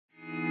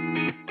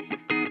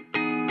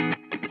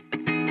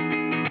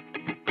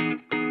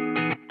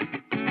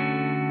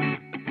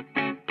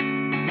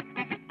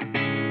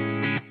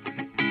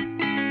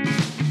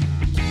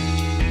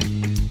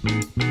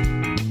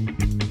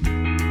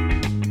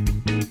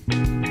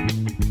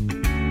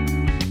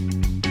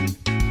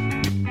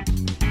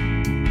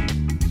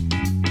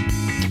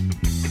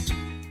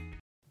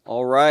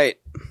right.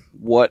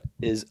 What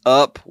is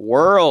up,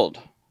 world?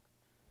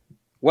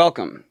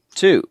 Welcome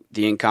to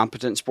the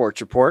Incompetent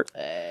Sports Report.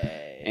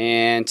 Hey.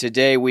 And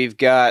today we've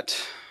got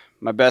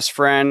my best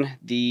friend,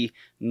 the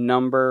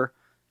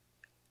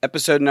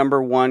episode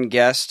number 1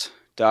 guest,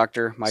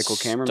 Dr. Michael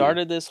Kammerman.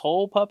 Started this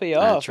whole puppy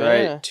off. That's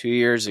right. Yeah. 2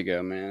 years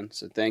ago, man.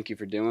 So thank you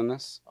for doing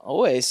this.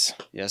 Always.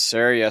 Yes,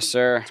 sir. Yes,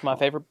 sir. It's my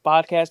favorite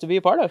podcast to be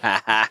a part of.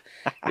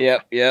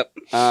 Yep.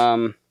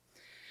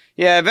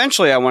 Yeah,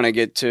 eventually I want to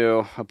get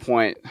to a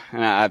point,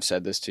 and I've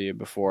said this to you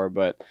before,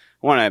 but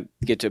I want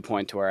to get to a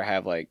point to where I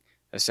have like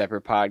a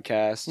separate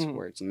podcast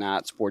where it's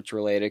not sports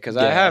related, because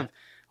I have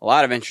a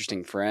lot of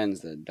interesting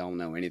friends that don't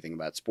know anything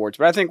about sports,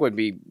 but I think would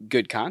be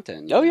good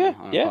content on a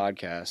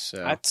podcast. So.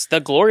 That's the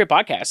glory of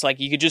podcasts. Like,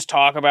 you could just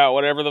talk about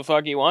whatever the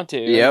fuck you want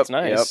to. Yep, it's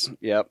nice.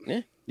 Yep.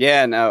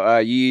 Yeah, no,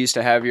 you used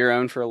to have your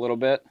own for a little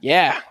bit.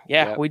 Yeah.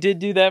 We did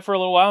do that for a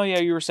little while. Yeah,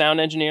 you were sound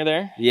engineer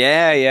there.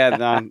 Yeah.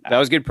 That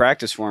was good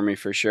practice for me,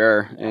 for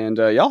sure. And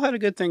y'all had a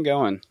good thing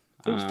going.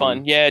 It was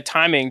fun. Yeah,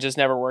 timing just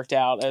never worked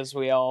out as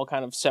we all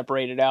kind of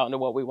separated out into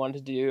what we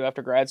wanted to do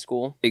after grad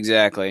school.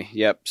 Exactly.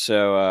 Yep.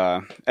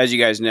 So, as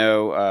you guys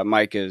know,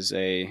 Mike is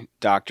a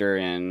doctor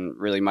in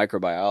really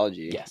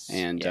microbiology. Yes.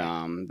 And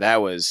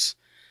that was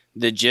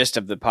the gist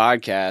of the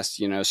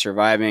podcast,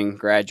 surviving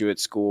graduate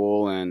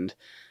school. And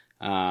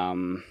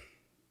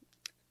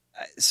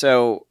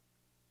so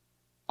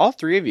all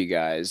three of you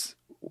guys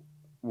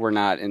were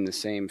not in the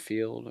same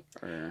field,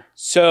 or?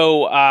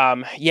 So,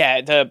 I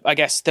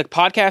guess the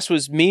podcast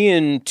was me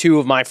and two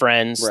of my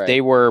friends. Right. They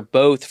were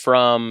both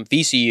from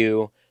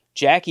VCU.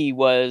 Jackie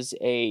was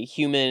a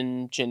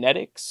human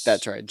genetics.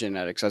 That's right,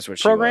 genetics. That's what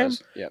program. She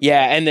was. Yep.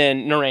 Yeah, and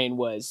then Noreen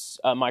was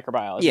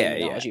microbiology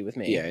and immunology with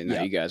me.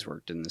 Yeah, you guys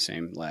worked in the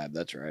same lab.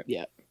 That's right.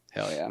 Yeah.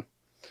 Hell yeah.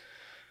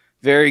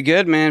 Very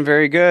good, man.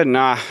 Very good.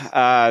 Nah,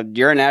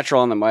 you're a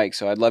natural on the mic,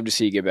 so I'd love to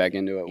see you get back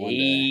into it one day.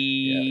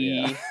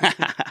 Yeah.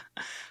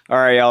 All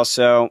right, y'all.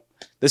 So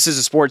this is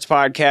a sports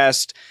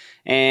podcast,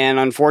 and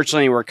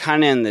unfortunately, we're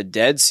kind of in the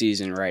dead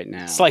season right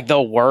now. It's like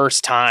the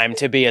worst time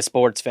to be a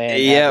sports fan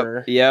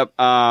ever. Yep.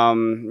 All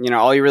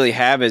you really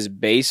have is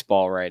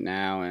baseball right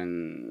now,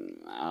 and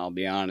I'll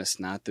be honest,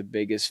 not the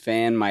biggest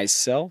fan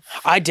myself.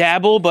 I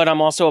dabble, but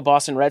I'm also a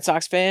Boston Red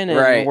Sox fan,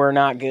 and we're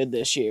not good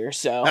this year.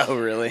 So, oh,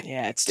 really?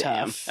 Yeah, it's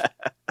tough.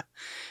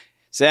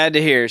 Sad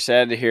to hear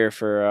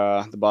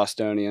for the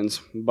Bostonians,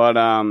 but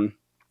the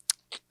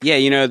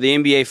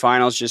NBA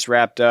Finals just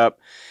wrapped up,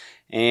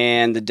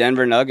 and the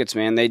Denver Nuggets,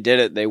 man, they did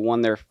it. They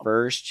won their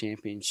first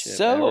championship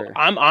ever.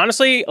 I'm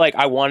honestly,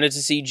 I wanted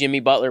to see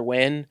Jimmy Butler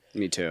win.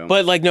 Me too.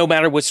 But, no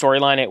matter what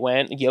storyline it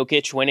went,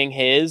 Jokic winning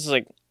his,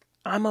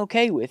 I'm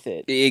okay with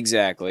it.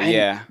 Exactly, and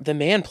yeah. The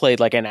man played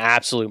like an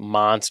absolute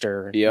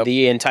monster. Yep.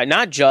 The entire,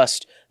 not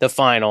just the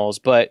finals,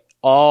 but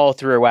all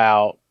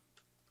throughout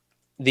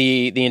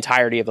the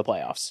entirety of the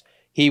playoffs.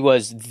 He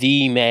was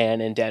the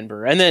man in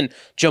Denver. And then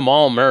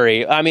Jamal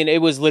Murray. I mean,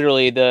 it was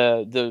literally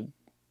the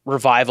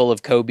revival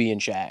of Kobe and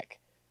Shaq.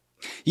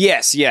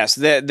 Yes.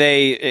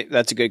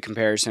 That's a good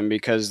comparison,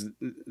 because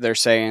they're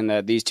saying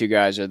that these two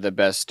guys are the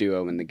best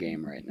duo in the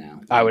game right now.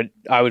 I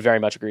would very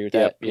much agree with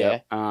that.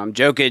 Yep.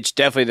 Jokic,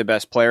 definitely the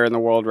best player in the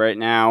world right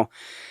now.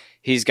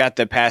 He's got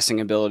the passing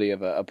ability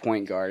of a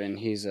point guard, and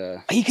he's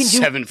a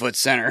 7-foot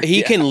center.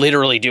 He can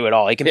literally do it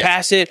all. He can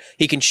pass it.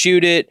 He can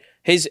shoot it.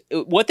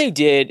 What they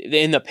did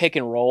in the pick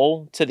and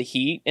roll to the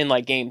Heat in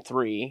game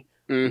 3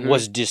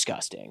 was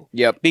disgusting.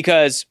 Yep.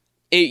 Because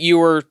you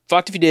were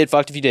fucked if you did,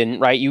 fucked if you didn't,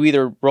 right? You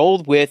either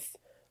rolled with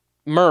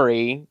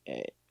Murray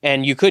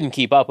and you couldn't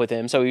keep up with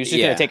him, so he was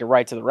just going to take it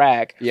right to the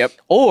rack. Yep.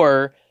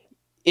 Or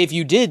if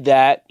you did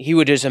that, he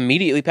would just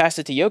immediately pass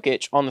it to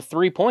Jokic on the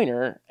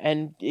 3-pointer,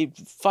 and it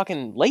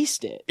fucking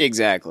laced it.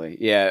 Exactly.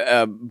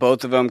 Yeah.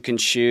 Both of them can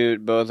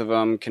shoot. Both of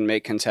them can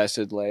make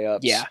contested layups.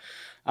 Yeah.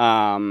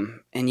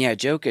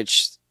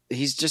 Jokic,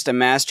 he's just a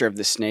master of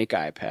the snake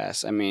eye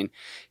pass. I mean,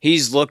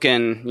 he's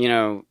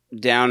looking,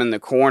 down in the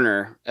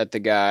corner at the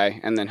guy,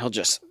 and then he'll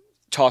just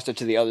toss it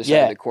to the other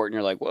side of the court, and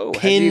you're like, whoa,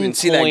 how did you even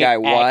see that guy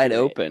wide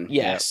open?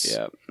 Yes.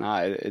 Yep.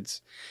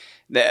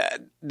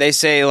 They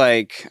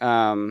say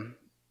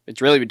it's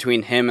really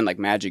between him and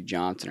Magic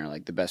Johnson are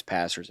the best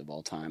passers of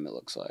all time, it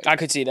looks like. I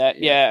could see that.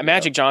 Yeah.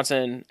 Magic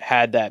Johnson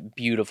had that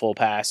beautiful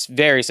pass,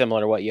 very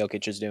similar to what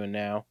Jokic is doing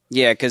now.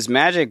 Yeah, because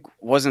Magic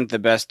wasn't the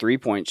best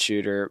 3-point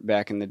shooter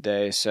back in the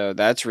day, so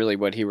that's really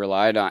what he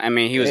relied on. I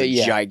mean, he was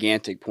a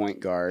gigantic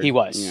point guard. He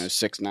was.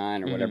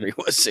 6'9" or whatever he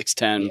was,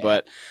 6'10",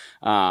 but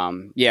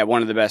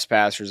one of the best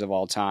passers of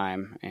all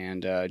time,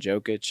 and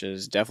Jokic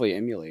is definitely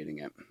emulating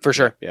it. For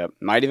sure. Yep.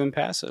 Might even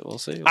pass it. We'll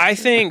see. I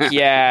think,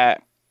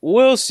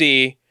 we'll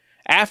see.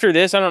 After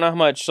this, I don't know how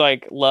much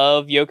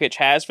love Jokic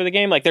has for the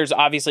game. There's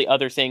obviously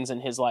other things in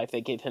his life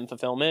that give him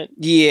fulfillment.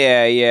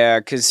 Yeah,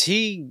 because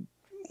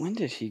when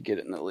did he get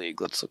in the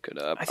league? Let's look it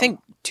up. I think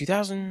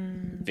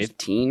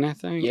 2015, I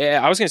think. Yeah,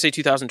 I was going to say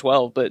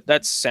 2012, but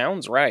that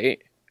sounds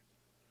right.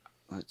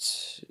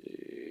 Let's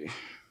see.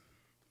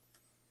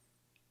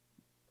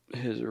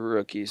 His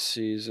rookie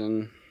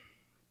season.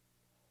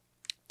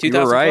 You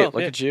were right.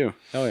 Look at you.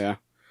 Hell yeah.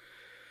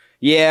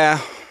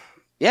 Yeah,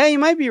 you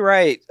might be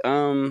right.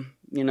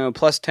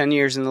 Plus 10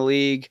 years in the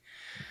league.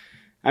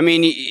 I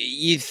mean,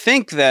 you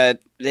think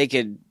that they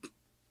could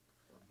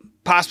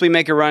possibly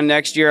make a run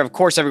next year. Of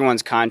course,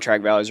 everyone's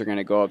contract values are going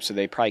to go up, so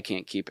they probably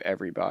can't keep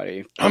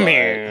everybody. I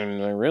mean,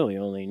 they really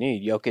only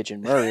need Jokic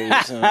and Murray.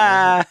 So.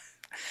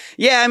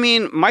 Yeah, I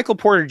mean, Michael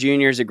Porter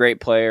Jr. is a great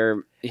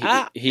player.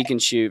 He can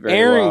shoot very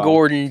Aaron well.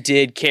 Gordon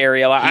did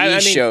carry a lot. He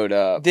showed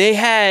up. They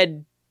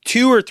had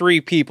 2 or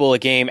 3 people a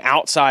game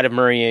outside of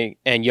Murray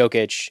and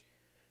Jokic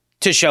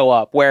to show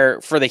up, where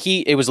for the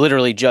Heat, it was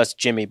literally just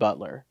Jimmy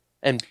Butler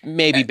and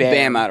maybe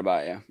Bam. Bam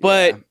Adebayo.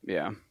 But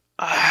yeah.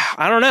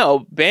 I don't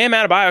know. Bam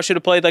Adebayo should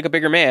have played like a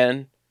bigger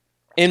man,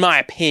 in my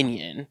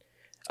opinion,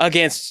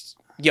 against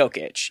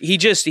Jokic.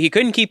 He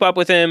couldn't keep up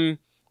with him.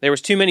 There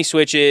was too many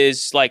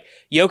switches. Like,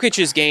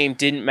 Jokic's game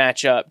didn't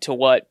match up to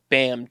what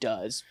Bam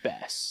does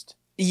best.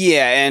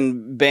 Yeah,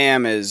 and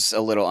Bam is a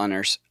little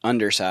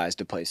undersized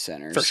to play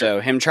center. For sure. So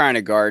him trying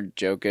to guard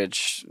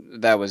Jokic,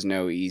 that was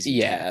no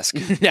easy task.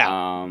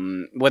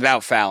 No.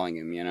 Without fouling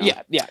him, you know?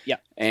 Yeah.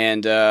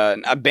 And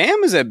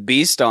Bam is a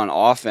beast on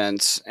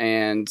offense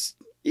and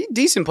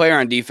decent player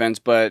on defense,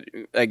 but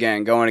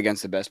again, going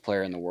against the best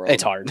player in the world.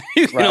 It's hard.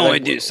 You can only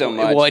do so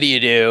much. What do you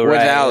do?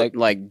 Without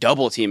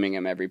double teaming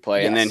him every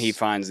play, and then Yes. he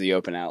finds the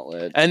open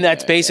outlet. And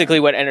that's basically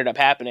what ended up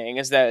happening,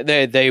 is that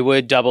they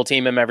would double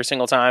team him every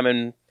single time,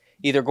 and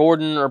either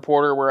Gordon or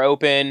Porter were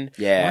open.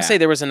 Yeah. I want to say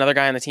there was another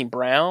guy on the team,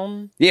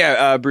 Brown.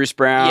 Yeah, Bruce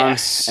Brown.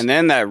 Yes. And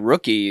then that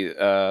rookie,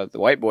 the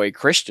white boy,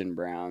 Christian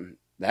Brown.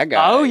 That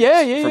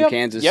guy from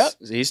Kansas,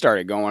 he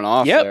started going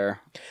off there.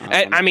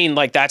 I mean,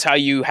 that's how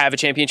you have a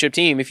championship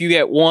team. If you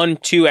get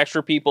 1-2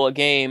 extra people a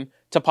game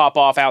to pop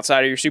off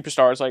outside of your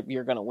superstars,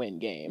 you're going to win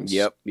games.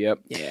 Yep.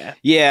 Yeah.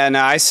 Yeah,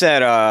 no, I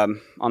said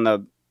on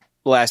the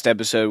last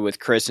episode with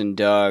Chris and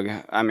Doug,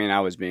 I mean, I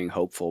was being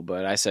hopeful,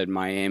 but I said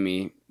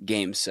Miami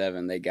Game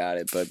 7, they got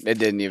it, but it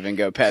didn't even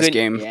go past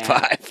Game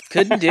 5.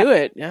 Couldn't do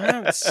it.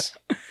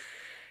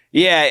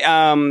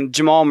 Yeah,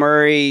 Jamal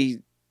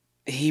Murray,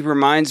 he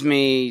reminds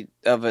me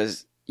of a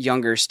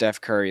younger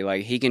Steph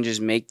Curry. He can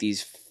just make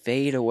these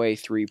fadeaway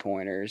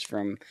 3-pointers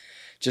from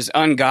just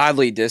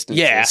ungodly distances.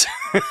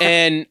 Yeah,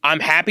 and I'm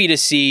happy to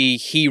see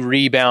he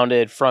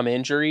rebounded from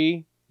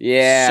injury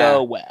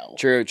so well.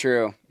 True.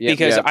 Yep,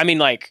 because, yep. I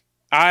mean,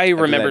 I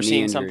remember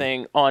seeing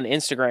something on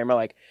Instagram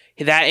where,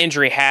 that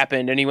injury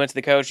happened, and he went to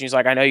the coach, and he's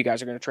like, I know you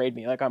guys are going to trade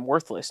me. I'm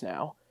worthless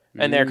now.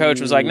 And their coach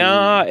was like,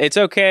 nah, it's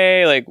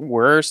okay.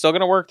 We're still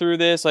going to work through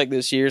this.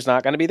 This year's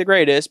not going to be the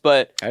greatest,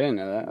 but I didn't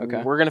know that.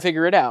 Okay. We're going to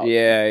figure it out.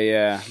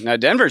 Yeah. Now,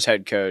 Denver's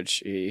head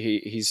coach,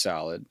 he's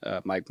solid,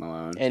 Mike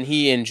Malone. And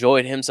he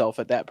enjoyed himself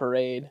at that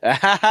parade.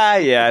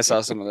 Yeah, I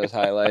saw some of those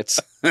highlights.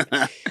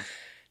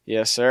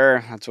 Yes,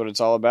 sir. That's what it's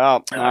all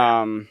about.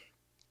 I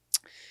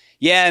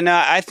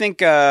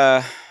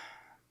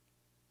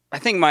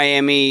think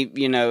Miami,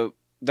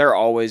 they're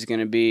always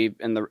going to be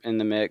in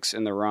the mix,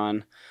 in the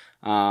run.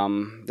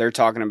 They're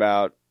talking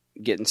about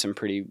getting some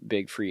pretty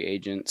big free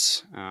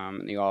agents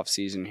in the off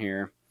season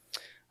here.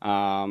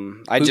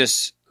 Who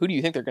do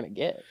you think they're going to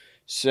get?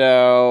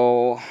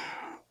 So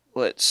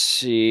let's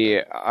see.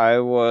 I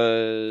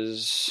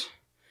was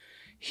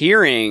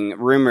hearing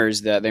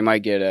rumors that they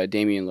might get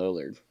Damian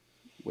Lillard,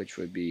 which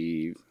would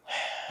be,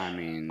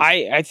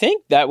 I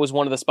think that was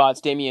one of the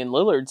spots Damian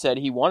Lillard said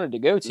he wanted to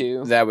go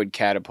to. That would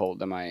catapult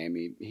the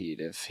Miami Heat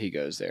if he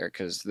goes there,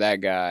 because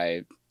that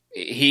guy,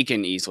 he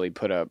can easily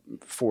put up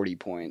 40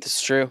 points.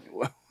 It's true.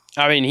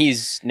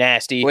 He's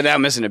nasty.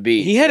 Without missing a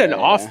beat. He had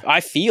I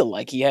feel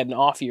like he had an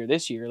off year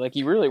this year.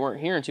 You really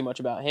weren't hearing too much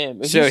about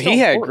him. So he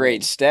had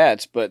great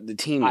stats, but the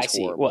team was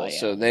horrible. Well, yeah.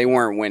 So they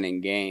weren't winning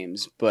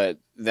games. But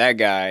that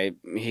guy,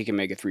 he can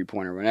make a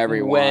 3-pointer whenever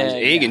he wants.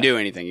 He can do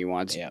anything he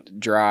wants. Yeah.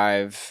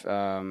 Drive,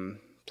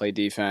 play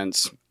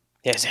defense.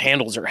 Yeah, his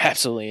handles are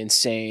absolutely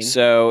insane.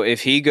 So if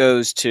he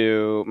goes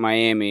to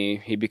Miami,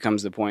 he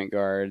becomes the point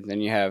guard.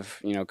 Then you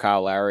have,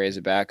 Kyle Lowry as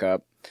a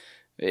backup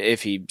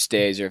if he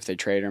stays or if they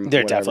trade him.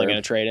 They're definitely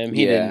going to trade him.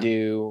 He didn't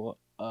do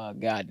a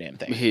goddamn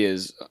thing. He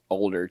is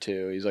older,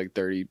 too. He's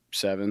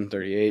 37,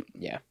 38.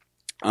 Yeah.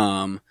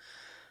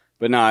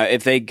 But no,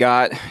 if they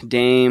got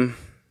Dame,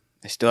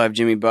 they still have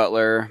Jimmy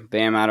Butler,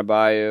 Bam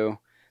Adebayo.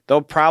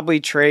 They'll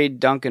probably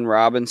trade Duncan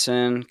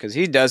Robinson because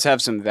he does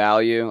have some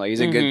value. He's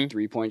a good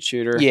 3-point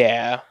shooter.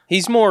 Yeah.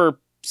 He's more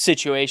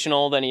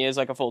situational than he is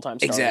a full-time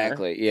starter.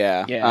 Exactly,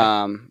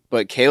 yeah.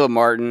 But Caleb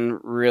Martin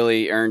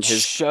really earned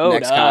his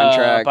next up.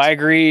 contract. I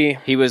agree.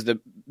 He was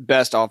the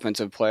best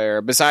offensive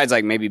player, besides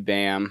maybe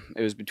Bam.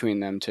 It was between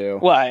them two.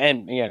 Well,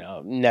 and,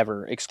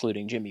 never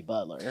excluding Jimmy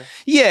Butler.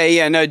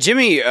 Yeah. No,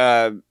 Jimmy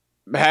had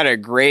a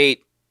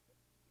great...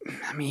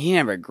 he didn't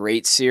have a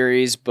great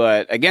series,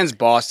 but against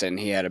Boston,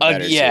 he had a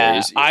better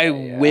series. I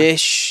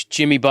wish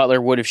Jimmy Butler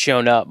would have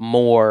shown up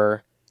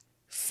more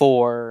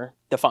for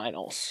the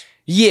finals.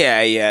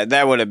 Yeah,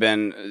 that would have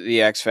been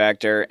the X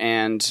factor,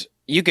 and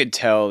you could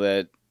tell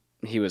that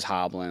he was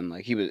hobbling.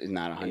 Like, he was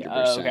not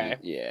 100%. Okay.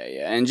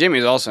 Yeah. And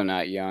Jimmy's also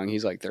not young.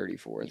 He's like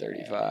 34,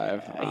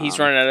 35. He's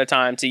running out of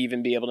time to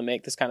even be able to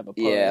make this kind of a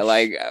push. Yeah,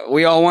 like,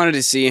 we all wanted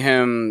to see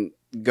him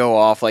go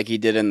off like he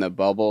did in the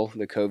bubble,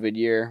 the COVID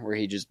year, where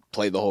he just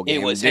played the whole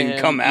game and didn't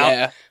come out.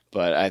 Yeah.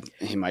 But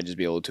he might just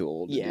be a little too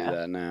old to do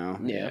that now.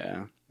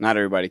 Yeah. Not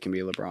everybody can be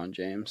LeBron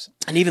James.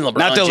 And even LeBron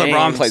Not that James,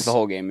 LeBron plays the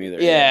whole game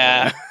either.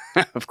 Yeah.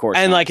 Of course.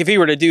 And not. like, if he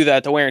were to do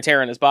that, the wear and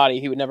tear on his body,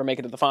 he would never make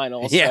it to the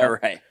finals. Yeah, so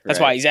right. That's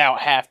why he's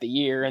out half the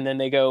year, and then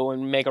they go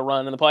and make a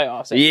run in the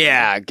playoffs.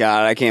 Yeah,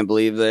 God, I can't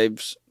believe they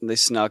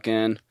snuck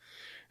in.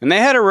 And they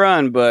had a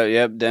run, but,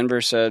 yep,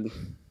 Denver said,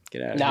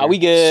 get out of here. Nah, we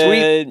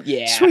good. Sweep.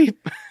 Yeah.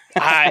 Sweep.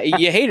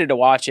 You hated to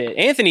watch it.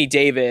 Anthony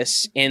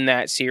Davis in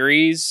that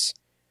series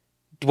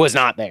was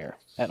not there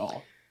at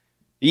all.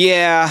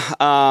 Yeah,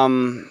 I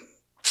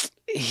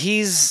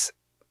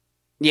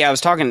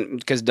was talking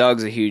because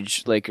Doug's a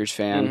huge Lakers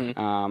fan,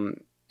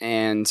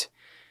 and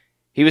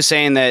he was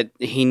saying that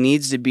he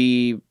needs to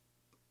be,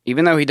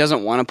 even though he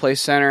doesn't want to play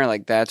center,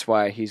 like, that's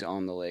why he's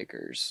on the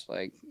Lakers.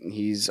 Like,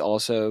 he's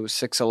also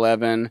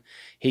 6'11".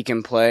 He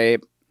can play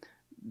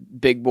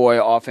big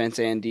boy offense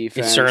and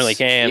defense. He certainly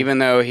can. Even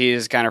though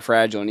he's kind of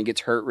fragile and he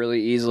gets hurt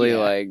really easily,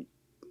 like,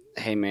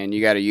 hey, man,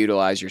 you got to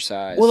utilize your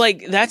size. Well,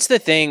 like, that's the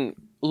thing.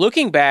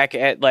 Looking back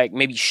at, like,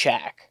 maybe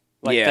Shaq,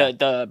 like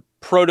the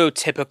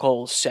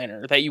prototypical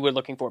center that you were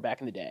looking for back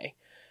in the day.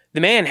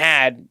 The man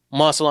had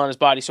muscle on his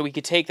body, so he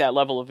could take that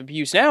level of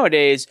abuse.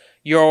 Nowadays,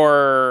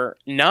 you're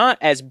not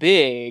as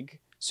big,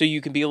 so you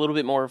can be a little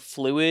bit more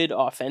fluid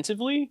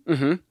offensively,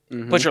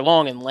 but you're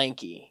long and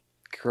lanky.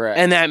 Correct.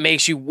 And that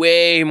makes you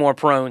way more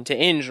prone to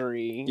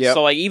injury. Yep.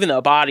 So, like, even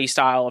the body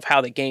style of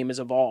how the game has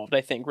evolved,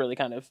 I think, really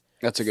kind of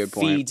that's a good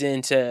point. Feeds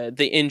into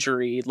the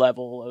injury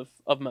level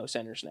of most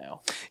centers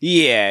now.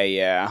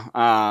 Yeah.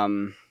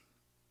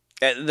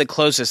 The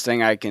closest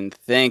thing I can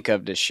think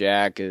of to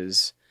Shaq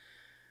is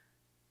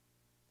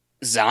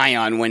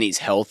Zion when he's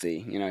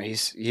healthy. You know,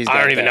 he's.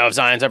 I don't even know if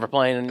Zion's ever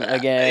playing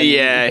again.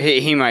 Yeah,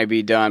 he might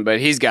be done, but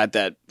he's got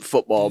that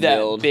football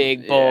build,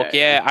 big bulk.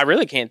 Yeah, I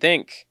really can't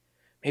think.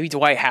 Maybe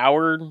Dwight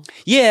Howard.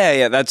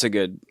 Yeah, that's a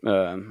good,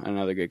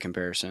 another good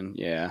comparison.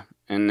 Yeah,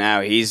 and now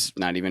he's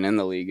not even in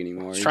the league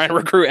anymore. He's trying to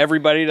recruit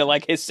everybody to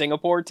like his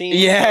Singapore team.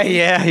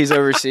 Yeah, he's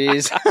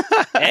overseas.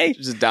 Hey,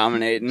 just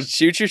dominating.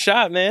 Shoot your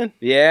shot, man.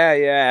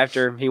 Yeah.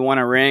 After he won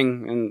a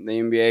ring in the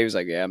NBA, he was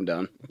like, "Yeah, I'm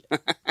done."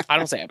 I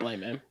don't say I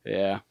blame him.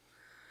 Yeah.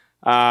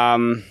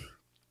 I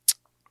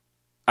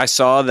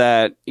saw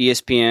that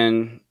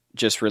ESPN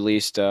just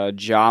released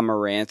Ja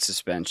Morant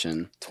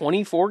suspension.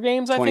 24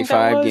 games, I think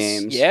 25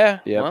 games. Yeah.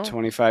 Yep, well,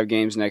 25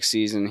 games next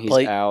season.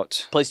 He's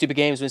out. Play stupid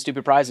games, win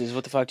stupid prizes.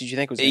 What the fuck did you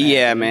think was going to happen?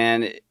 Yeah,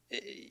 man.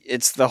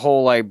 It's the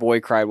whole, like,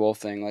 boy cried wolf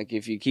thing. Like,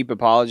 if you keep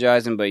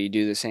apologizing, but you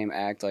do the same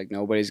act, like,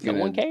 nobody's going to...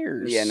 No one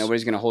cares. Yeah,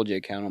 nobody's going to hold you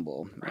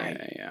accountable.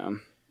 Right. Yeah.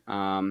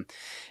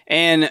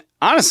 And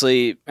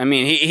honestly, I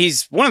mean,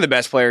 he's one of the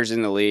best players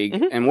in the league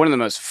and one of the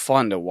most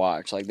fun to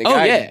watch. Like, the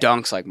guy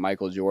dunks like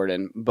Michael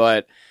Jordan,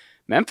 but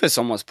Memphis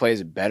almost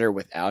plays better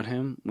without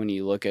him when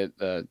you look at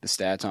the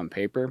stats on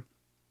paper.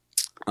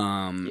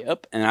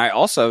 Yep. And I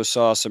also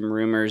saw some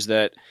rumors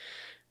that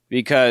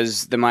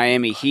because the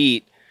Miami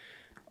Heat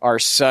are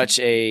such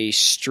a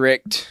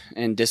strict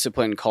and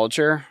disciplined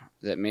culture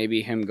that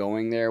maybe him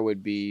going there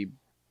would be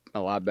a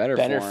lot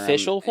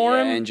beneficial for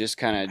him and just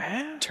kind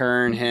of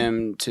turn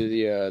him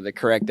to the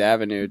correct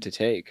avenue to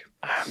take.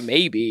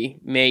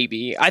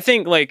 Maybe. I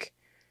think, like,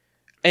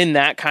 in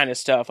that kind of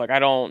stuff, like, I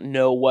don't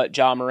know what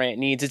Ja Morant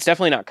needs. It's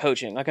definitely not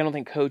coaching. Like, I don't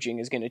think coaching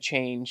is going to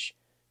change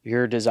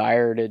your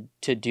desire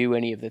to do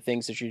any of the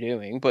things that you're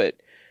doing. But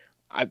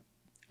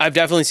I've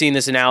definitely seen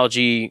this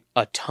analogy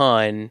a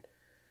ton.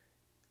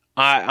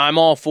 I'm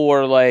all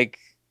for, like,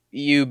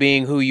 you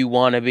being who you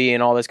want to be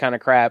and all this kind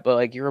of crap, but,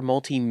 like, you're a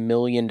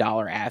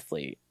multi-million-dollar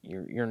athlete.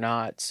 You're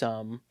not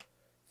some,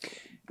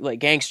 like,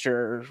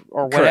 gangster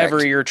or whatever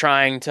Correct. You're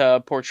trying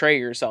to portray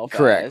yourself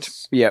Correct.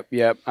 as. Yep.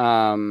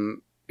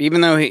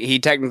 Even though he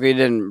technically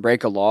didn't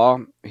break a law,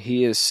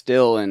 he is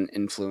still an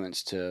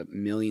influence to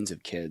millions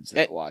of kids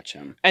that watch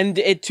him. And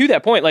to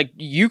that point, like,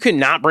 you can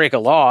not break a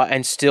law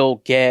and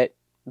still get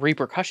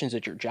repercussions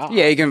at your job.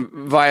 Yeah, you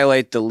can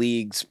violate the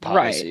league's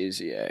policies.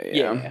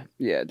 Right.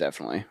 Yeah,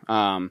 definitely.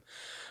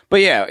 But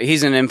yeah,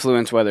 he's an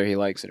influence whether he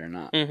likes it or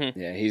not. Mm-hmm.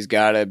 Yeah, he's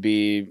got to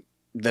be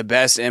the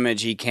best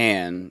image he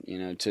can,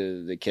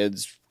 to the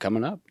kids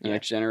coming up, the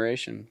next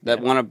generation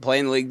that want to play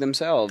in the league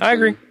themselves. I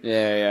agree.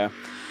 Yeah.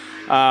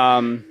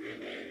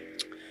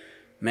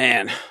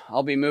 Man,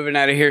 I'll be moving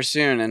out of here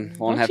soon and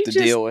won't have to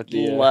deal with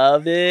the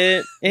love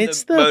it.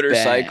 It's the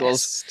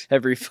motorcycles best.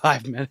 every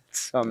 5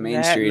 minutes on Main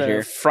That Street and the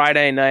here.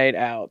 Friday night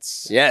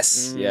outs.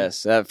 Yes,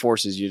 that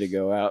forces you to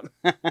go out.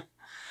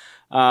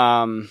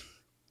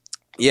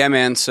 Yeah,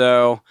 man.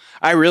 So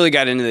I really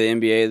got into the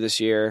NBA this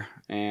year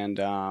and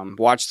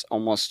watched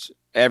almost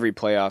every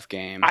playoff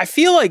game. I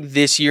feel like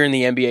this year in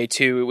the NBA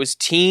too, it was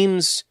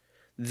teams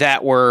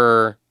that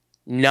were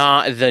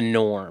not the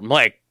norm.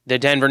 Like the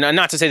Denver,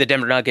 not to say the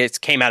Denver Nuggets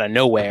came out of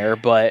nowhere,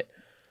 but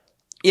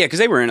Yeah, because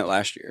they were in it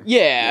last year.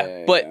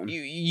 Yeah, but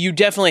you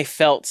definitely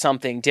felt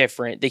something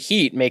different. The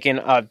Heat making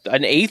an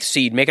 8th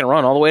seed, making a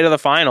run all the way to the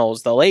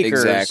finals. The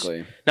Lakers.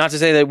 Exactly. Not to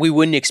say that we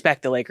wouldn't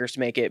expect the Lakers to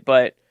make it,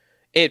 but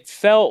it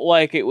felt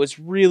like it was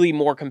really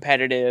more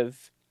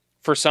competitive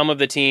for some of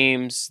the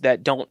teams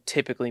that don't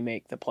typically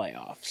make the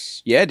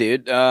playoffs. Yeah,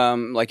 dude.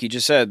 Like you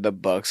just said, the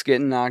Bucks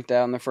getting knocked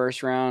out in the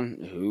first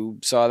round. Who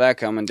saw that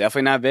coming?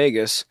 Definitely not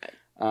Vegas.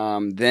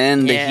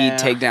 Then the Heat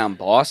take down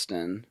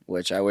Boston,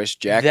 which I wish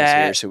Jack was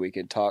here so we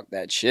could talk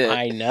that shit.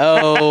 I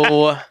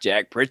know.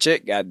 Jack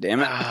Pritchett, god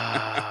damn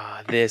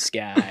it. This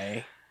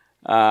guy.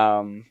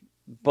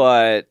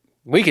 But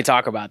we could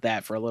talk about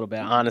that for a little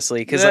bit,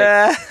 honestly, because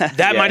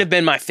that might have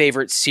been my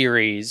favorite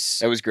series.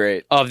 It was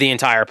great. Of the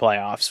entire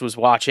playoffs, was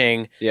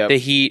watching the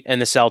Heat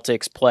and the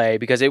Celtics play,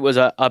 because it was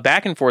a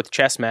back and forth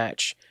chess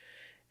match.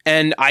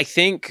 And I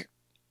think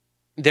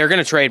they're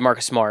going to trade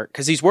Marcus Smart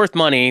because he's worth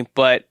money,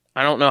 but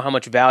I don't know how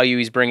much value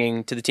he's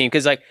bringing to the team,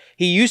 because like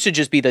he used to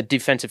just be the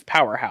defensive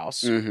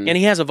powerhouse, and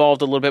he has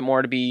evolved a little bit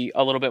more to be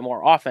a little bit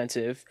more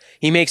offensive.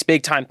 He makes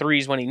big time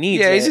threes when he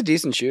needs it. Yeah, he's a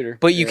decent shooter.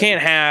 But you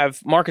can't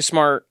have Marcus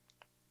Smart,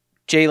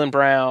 Jaylen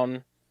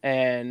Brown,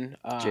 and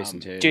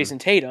Jason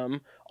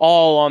Tatum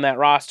all on that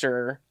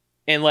roster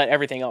and let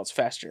everything else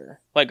fester.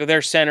 Like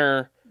their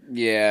center.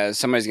 Yeah,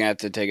 somebody's going to have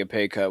to take a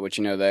pay cut, which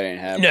that ain't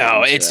happening.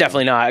 No, it's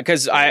definitely not,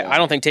 because I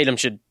don't think Tatum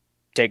should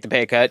take the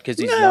pay cut, because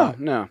he's not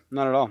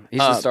at all. He's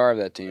the star of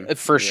that team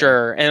for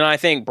sure. And I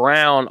think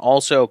Brown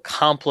also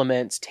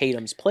complements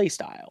Tatum's play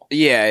style.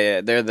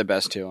 Yeah, they're the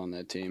best two on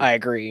that team. I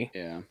agree.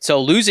 Yeah. So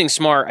losing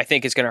Smart, I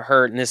think, is going to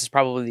hurt, and this is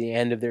probably the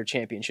end of their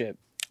championship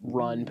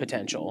run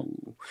potential.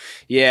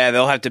 Yeah,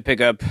 they'll have to pick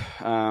up.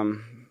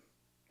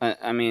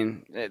 I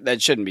mean,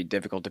 that shouldn't be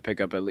difficult to pick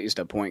up at least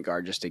a point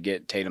guard just to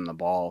get Tatum the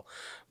ball,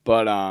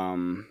 but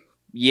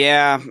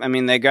yeah, I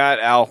mean, they got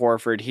Al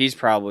Horford. He's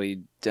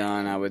probably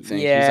done, I would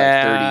think.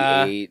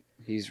 Yeah. He's like 38.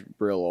 He's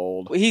real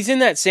old. He's in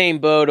that same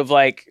boat of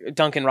like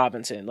Duncan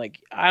Robinson. Like,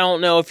 I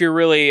don't know if you're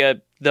really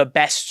the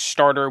best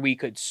starter we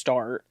could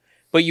start,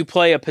 but you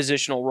play a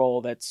positional role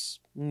that's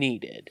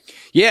needed.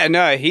 Yeah,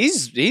 no,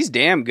 he's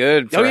damn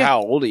good for how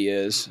old he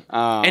is.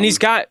 And he's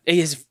got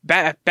his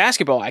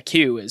basketball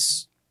IQ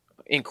is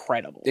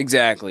incredible.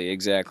 Exactly.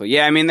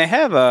 Yeah, I mean, they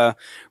have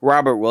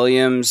Robert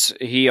Williams.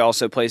 He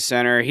also plays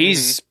center.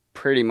 He's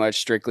pretty much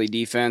strictly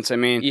defense. I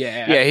mean,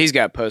 yeah, he's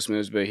got post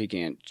moves, but he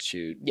can't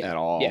shoot at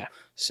all. Yeah.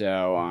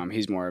 So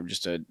he's more of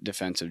just a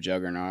defensive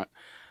juggernaut.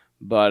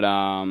 But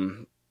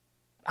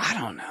I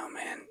don't know,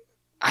 man.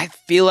 I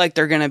feel like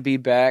they're going to be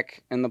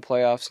back in the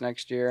playoffs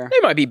next year. They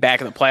might be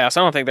back in the playoffs.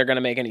 I don't think they're going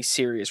to make any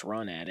serious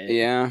run at it.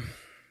 Yeah.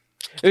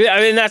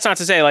 I mean, that's not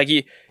to say, like,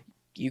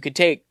 you could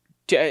take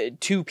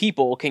two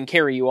people can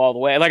carry you all the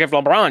way. Like if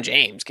LeBron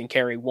James can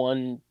carry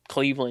one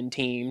Cleveland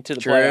team to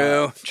the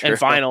playoffs and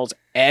finals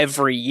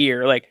every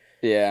year, like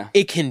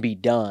it can be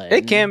done.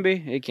 It can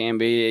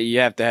be. You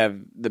have to have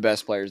the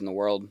best players in the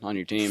world on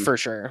your team for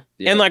sure.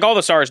 Yeah. And like all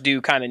the stars do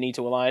kind of need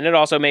to align. It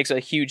also makes a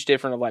huge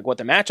difference of like what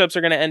the matchups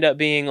are going to end up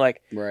being.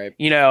 Like,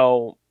 you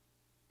know,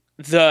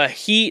 the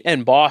Heat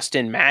and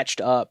Boston matched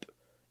up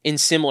in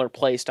similar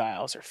play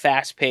styles. They're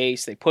fast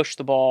paced. They push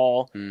the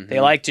ball.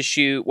 They like to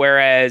shoot.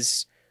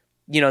 Whereas,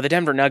 you know, the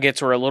Denver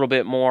Nuggets were a little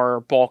bit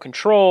more ball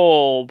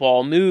control,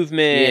 ball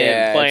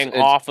movement, playing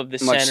off of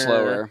the much center.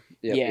 Slower.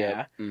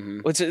 Yep.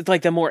 It's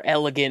like the more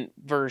elegant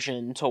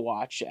version to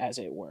watch, as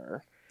it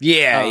were.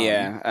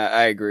 Yeah,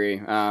 I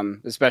agree.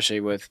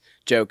 Especially with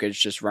Jokic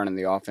just running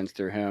the offense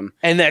through him.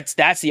 And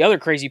that's the other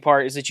crazy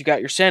part is that you got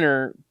your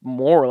center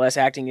more or less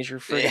acting as your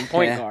freaking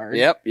point guard.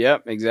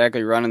 Yep,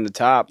 exactly, running the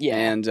top. Yeah.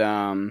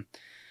 And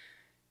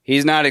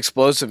he's not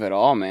explosive at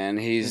all, man.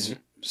 He's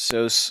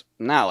so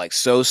not like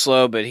so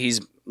slow, but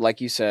he's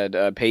like you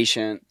said,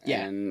 patient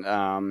and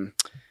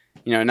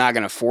you know, not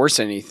going to force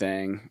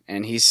anything,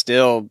 and he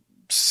still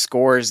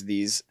scores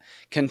these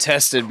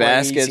contested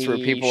baskets where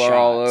people are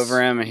all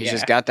over him, and he's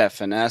just got that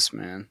finesse,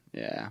 man.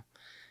 Yeah.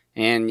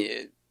 And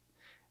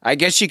I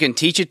guess you can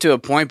teach it to a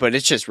point, but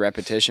it's just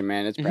repetition,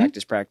 man. It's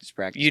practice.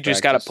 You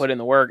just got to put in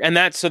the work. And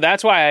that's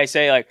why I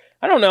say, like,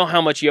 I don't know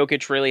how much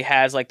Jokic really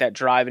has like that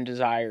drive and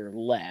desire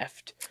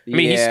left. I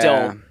mean, he's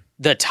still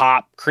the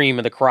top cream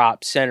of the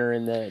crop center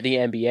in the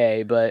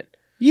NBA, but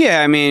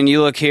yeah, I mean,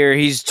 you look here,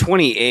 he's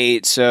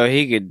 28, so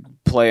he could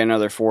play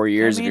another 4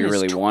 years if he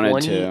really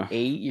wanted to.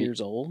 28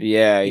 years old.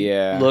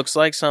 Yeah. Looks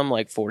like some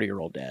like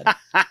 40-year-old dad.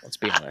 Let's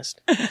be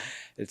honest.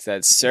 It's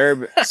that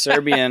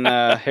Serbian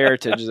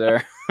heritage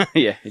there.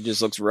 Yeah, he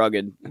just looks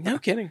rugged. No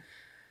kidding.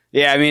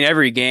 Yeah, I mean,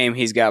 every game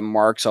he's got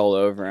marks all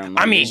over him.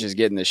 Like, I mean, he's just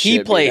getting the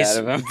shit beat out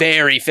of him. He plays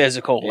very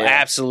physical. Yeah.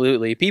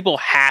 Absolutely. People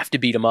have to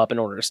beat him up in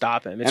order to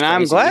stop him. It's crazy.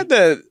 I'm glad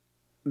that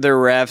the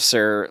refs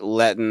are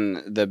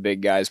letting the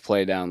big guys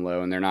play down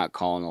low, and they're not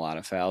calling a lot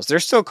of fouls. They're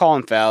still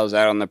calling fouls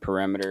out on the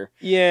perimeter.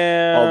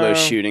 Yeah. All those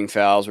shooting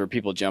fouls where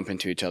people jump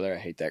into each other. I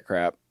hate that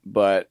crap.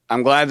 But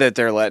I'm glad that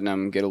they're letting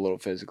them get a little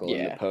physical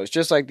in the post,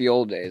 just like the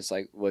old days,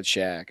 like with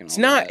Shaq. And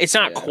it's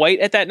not quite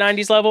at that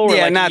 90s level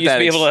where like, you used to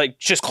be able to like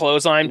just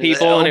closeline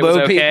people and it was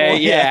okay.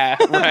 People. Yeah,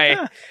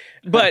 right.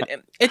 But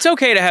it's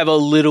okay to have a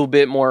little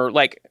bit more,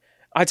 like,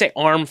 I'd say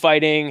arm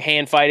fighting,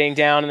 hand fighting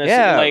down in this.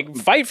 Yeah. Like,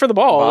 fight for the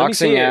ball. Let me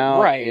see it. Boxing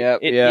out. Right. Yep,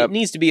 It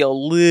needs to be a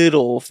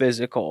little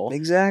physical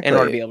Exactly. in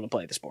order to be able to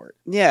play the sport.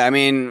 Yeah, I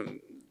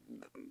mean,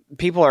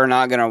 people are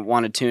not going to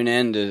want to tune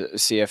in to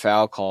see a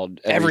foul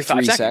called every 5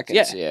 3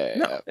 seconds. Yeah.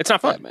 No, it's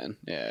not fun. Yeah, man.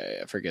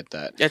 Yeah, forget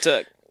that.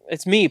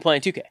 It's me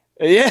playing 2K.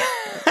 Yeah.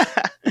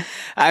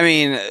 I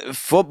mean,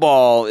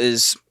 football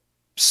is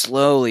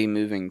slowly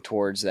moving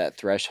towards that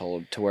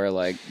threshold to where,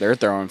 like, they're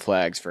throwing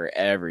flags for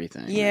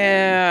everything.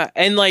 Yeah.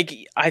 And, like,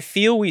 I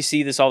feel we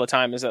see this all the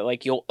time is that,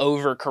 like, you'll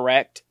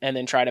overcorrect and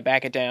then try to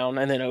back it down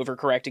and then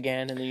overcorrect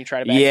again and then you try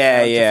to back it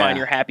down to find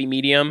your happy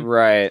medium.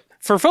 Right.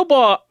 For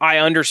football, I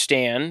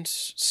understand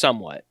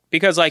somewhat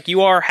because, like,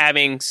 you are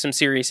having some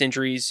serious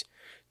injuries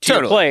to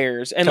your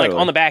players. And, like,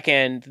 on the back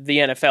end, the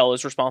NFL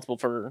is responsible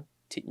for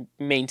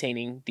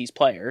maintaining these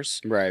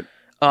players. Right.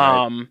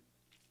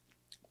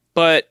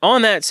 But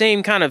on that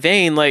same kind of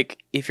vein, like,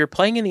 if you're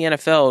playing in the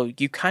NFL,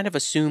 you kind of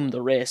assume the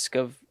risk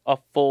of a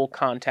full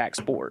contact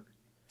sport.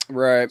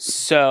 Right.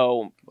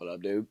 So, What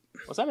up, dude?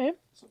 what's that, man?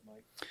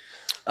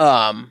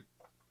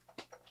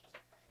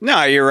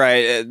 No, you're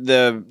right.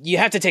 You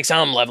have to take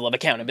some level of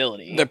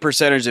accountability. The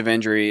percentage of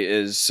injury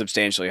is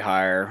substantially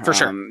higher. For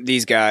sure.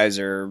 These guys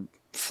are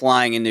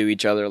flying into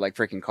each other like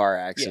freaking car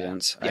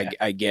accidents. Yeah.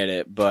 I get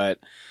it, but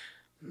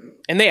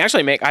And they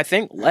actually make, I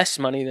think, less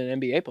money than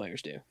NBA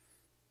players do.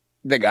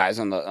 the guys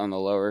on the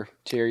lower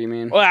tier, you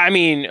mean? Well, I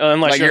mean,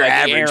 unless Like you're your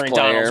like the average Aaron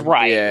player. Donalds.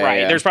 Right, Yeah, right.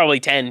 yeah. There's probably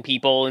 10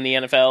 people in the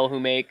NFL who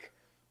make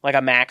like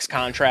a max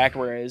contract,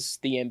 whereas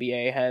the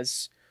NBA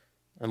has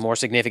a more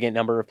significant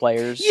number of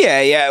players.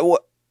 Yeah.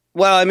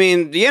 Well, I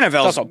mean, the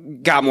NFL's also-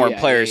 got more yeah,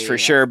 players yeah, for yeah.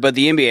 sure, but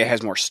the NBA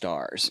has more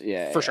stars.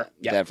 Yeah, For sure.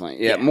 Yeah.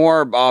 Definitely. Yeah, Yeah.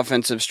 more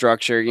offensive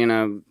structure, you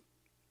know.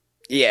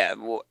 Yeah,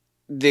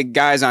 the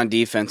guys on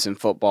defense in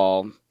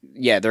football,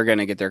 yeah, they're going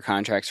to get their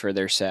contracts for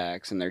their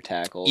sacks and their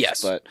tackles.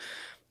 Yes. But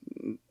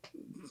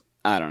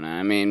I don't know.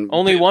 I mean,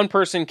 Only one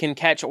person can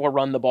catch or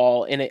run the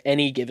ball in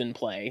any given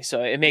play,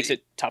 so it makes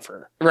it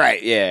tougher.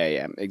 Right.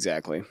 Yeah,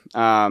 exactly.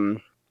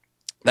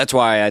 That's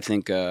why I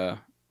think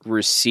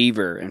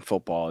receiver in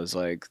football is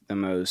like the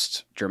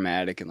most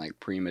dramatic and like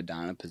prima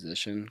donna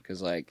position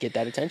because like Get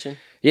that attention.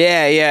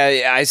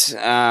 yeah.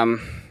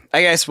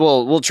 I guess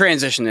we'll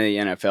transition to the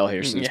NFL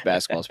here since Yeah.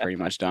 basketball's pretty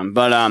much done.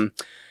 But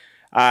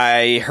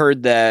I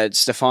heard that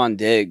Stephon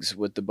Diggs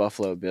with the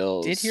Buffalo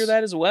Bills Did hear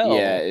that as well.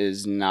 Yeah,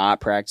 is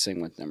not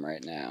practicing with them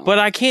right now. But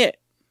I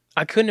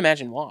couldn't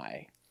imagine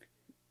why.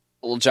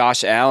 Well,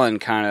 Josh Allen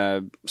kind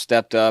of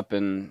stepped up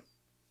and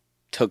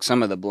took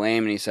some of the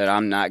blame, and he said,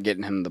 "I'm not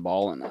getting him the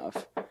ball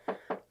enough."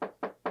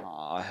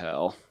 Aw,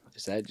 hell.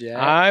 Is that Jack?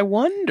 I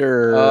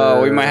wonder.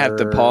 Oh, we might have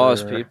to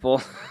pause,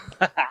 people.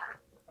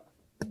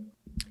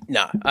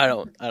 No, I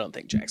don't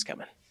think Jack's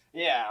coming.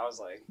 Yeah, I was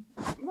like,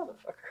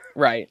 motherfucker.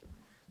 Right.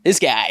 This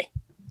guy.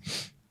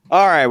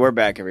 All right, we're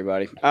back,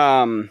 everybody.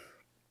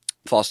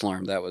 False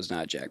alarm. That was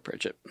not Jack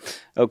Pritchett.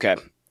 Okay.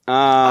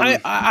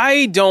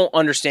 I don't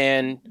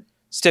understand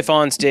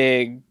Stephon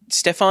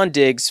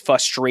Diggs'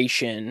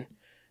 frustration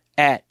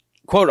at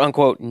quote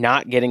unquote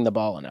not getting the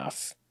ball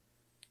enough.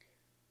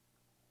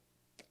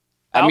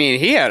 I mean,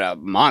 he had a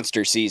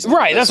monster season.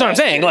 Right, that's what I'm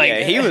saying. Like,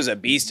 yeah, he was a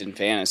beast in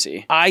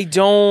fantasy. I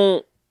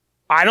don't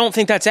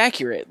think that's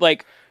accurate.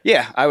 Like,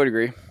 Yeah, I would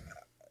agree.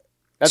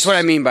 That's what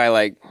I mean by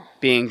like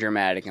being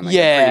dramatic and like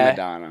Yeah. a prima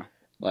donna.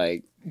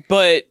 Like,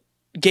 but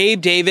Gabe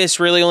Davis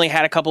really only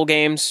had a couple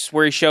games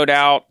where he showed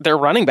out. Their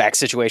running back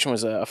situation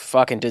was a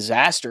fucking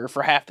disaster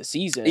for half the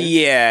season.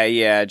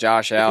 yeah.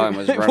 Josh Allen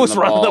was running,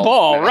 running the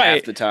ball, half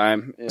right. the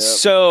time. Yep.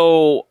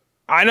 So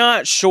I'm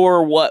not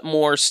sure what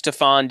more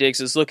Stephon Diggs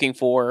is looking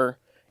for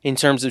in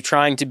terms of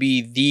trying to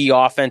be the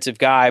offensive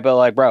guy. But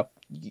like, bro,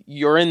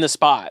 you're in the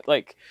spot.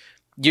 Like,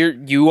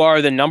 you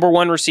are the number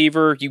one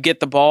receiver. You get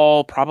the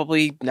ball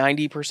probably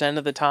 90%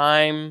 of the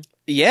time.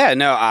 Yeah,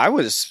 no, I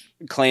was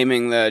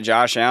claiming that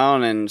Josh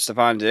Allen and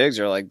Stephon Diggs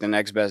are like the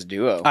next best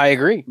duo. I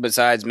agree.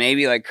 Besides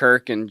maybe like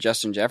Kirk and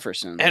Justin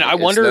Jefferson. And Like, I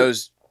it's wonder-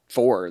 those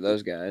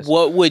guys.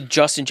 What would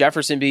Justin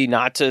Jefferson be,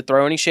 not to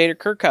throw any shade at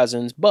Kirk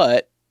Cousins,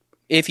 but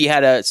if he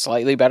had a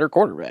slightly better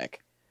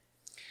quarterback?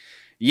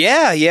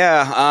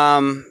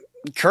 Yeah.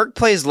 Kirk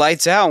plays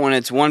lights out when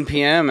it's 1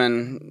 p.m.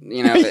 and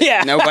you know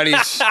Yeah.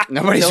 nobody's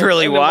No-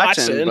 really no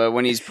watching. watching. But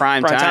when he's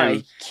prime time,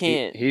 he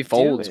can't. he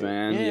folds, do it.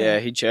 man. Yeah. Yeah,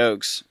 he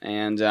chokes.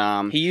 And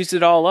He used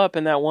it all up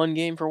in that one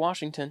game for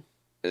Washington,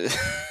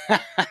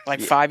 like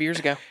 5 years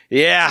ago.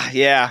 Yeah.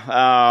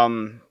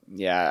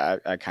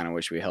 I kind of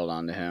wish we held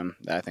on to him.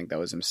 I think that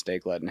was a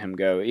mistake letting him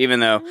go. Even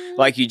though,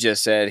 like you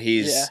just said,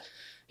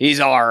 he's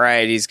all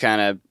right. He's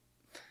kind of,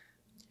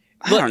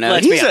 I don't know.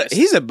 Let's be honest.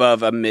 He's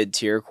above a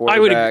mid-tier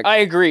quarterback. I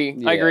agree.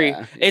 I agree.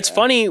 Yeah, It's yeah.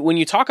 funny when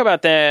you talk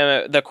about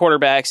the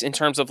quarterbacks in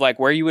terms of like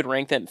where you would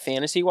rank them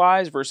fantasy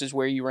wise versus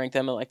where you rank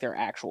them in like their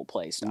actual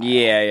play style.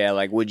 Yeah.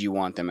 Like, would you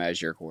want them as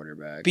your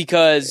quarterback?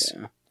 Because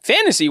Yeah.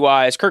 fantasy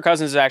wise, Kirk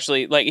Cousins is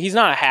actually like, he's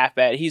not a half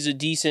bad. He's a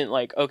decent,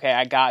 like, okay,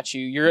 I got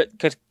you. You're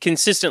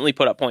consistently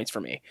put up points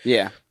for me.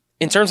 Yeah.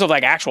 In terms of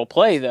like actual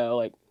play though,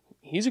 like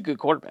he's a good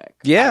quarterback.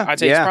 Yeah, I'd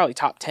say he's probably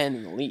top 10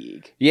 in the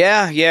league.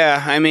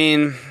 Yeah. I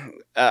mean,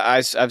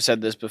 I've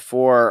said this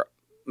before.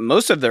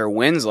 Most of their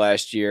wins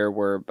last year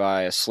were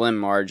by a slim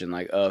margin,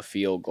 like a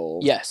field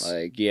goal. Yes.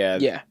 Like,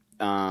 yeah.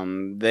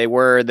 They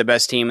were the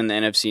best team in the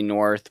NFC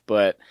North,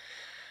 but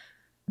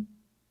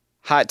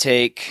hot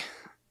take,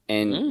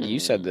 and you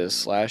said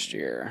this last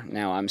year.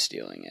 Now I'm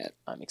stealing it.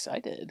 I'm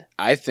excited.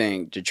 I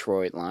think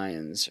Detroit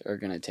Lions are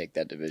going to take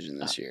that division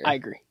this year. I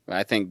agree.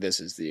 I think this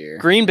is the year.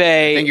 Green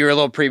Bay. I think you were a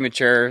little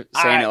premature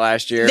saying it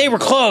last year. They were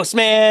close,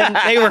 man.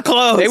 They were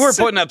close. They were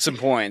putting up some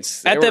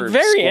points. At the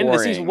very end of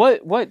the season,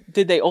 what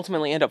did they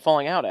ultimately end up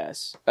falling out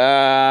as?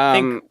 I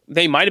think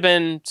they might have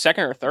been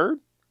second or third.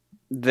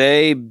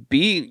 They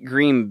beat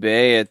Green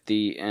Bay at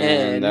the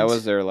end. That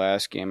was their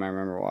last game. I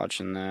remember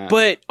watching that.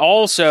 But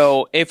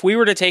also, if we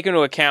were to take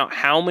into account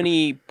how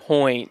many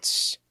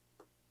points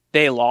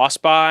they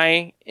lost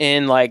by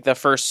in like the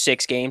first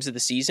 6 games of the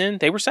season,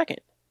 they were second.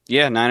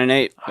 Yeah,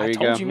 9-8. There you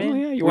go. I told you, man. Well,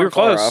 yeah, we were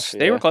close. off.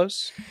 They were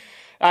close.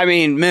 I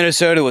mean,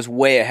 Minnesota was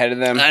way ahead of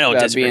them. I don't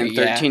disagree, being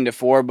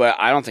 13-4, but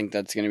I don't think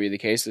that's going to be the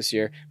case this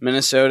year.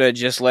 Minnesota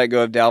just let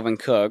go of Dalvin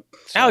Cook.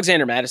 So.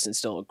 Alexander Madison's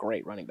still a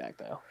great running back,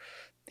 though.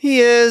 He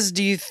is.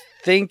 Do you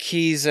think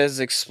he's as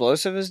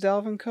explosive as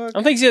Dalvin Cook? I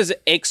don't think he's as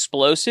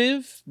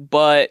explosive,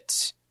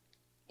 but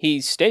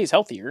he stays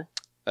healthier.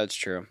 That's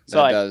true.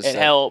 So it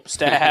helps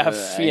to have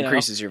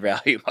increases your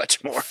value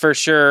much more. For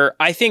sure.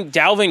 I think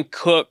Dalvin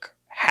Cook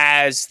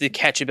has the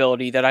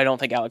catchability that I don't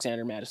think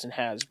Alexander Madison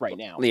has right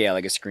now. Yeah,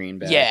 like a screen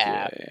back.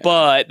 Yeah,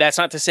 but that's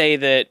not to say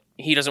that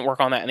he doesn't work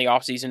on that in the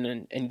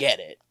offseason and get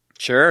it.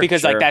 Sure.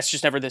 Because like that's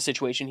just never the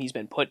situation he's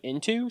been put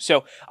into.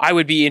 So I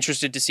would be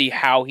interested to see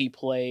how he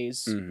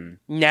plays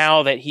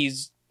now that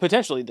he's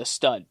potentially the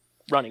stud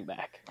running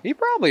back. He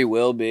probably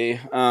will be.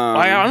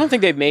 I don't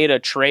think they've made a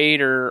trade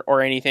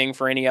or anything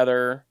for any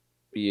other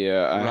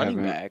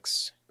running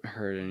backs.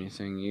 Heard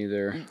anything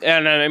either.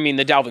 And I mean,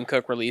 the Dalvin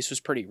Cook release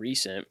was pretty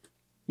recent.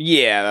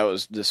 Yeah, that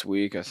was this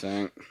week, I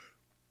think.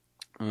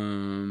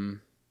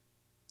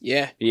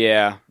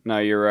 Yeah. No,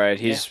 you're right.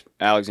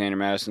 Alexander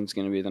Madison's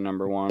going to be the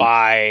number one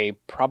by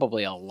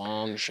probably a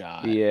long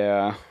shot.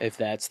 Yeah, if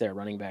that's their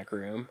running back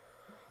room.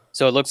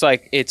 So it looks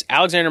like it's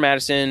Alexander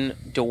Madison,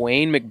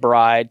 Dwayne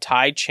McBride,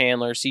 Ty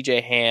Chandler,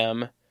 CJ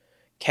Ham,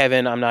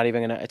 Kevin. I'm not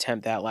even going to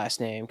attempt that last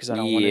name because I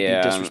don't want to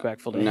be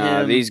disrespectful to him.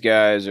 No, these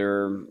guys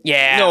are.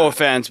 Yeah. No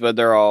offense, but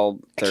they're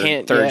all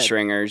third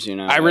stringers. You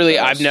know.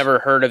 I've never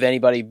heard of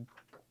anybody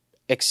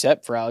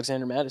except for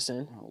Alexander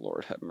Madison. Oh,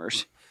 Lord have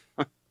mercy.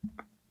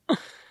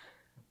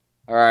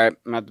 All right,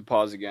 I'm going to have to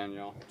pause again,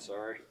 y'all.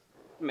 Sorry.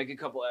 Make a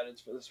couple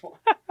edits for this one.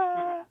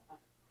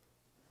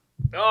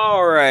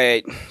 All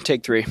right,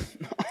 take 3.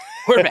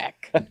 We're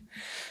back.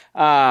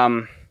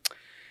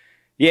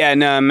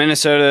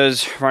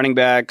 Minnesota's running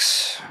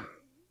backs,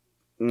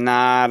 they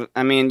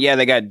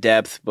got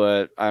depth,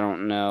 but I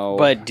don't know.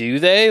 But do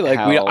they?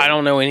 I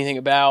don't know anything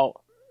about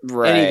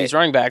any of these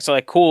running backs.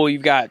 So, cool,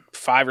 you've got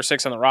 5 or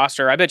 6 on the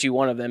roster. I bet you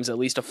one of them is at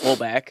least a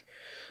fullback.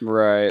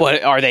 Right.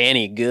 But are they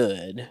any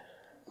good?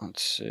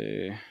 Let's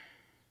see.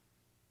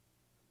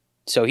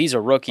 So he's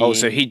a rookie. Oh,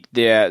 so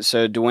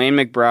Dwayne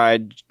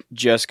McBride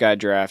just got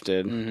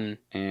drafted,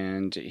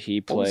 and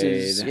he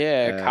played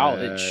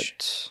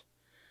college.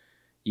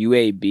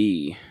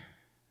 UAB.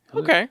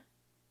 Okay.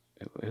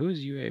 Who is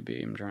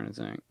UAB? I'm trying to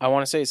think. I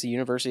want to say it's the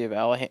University of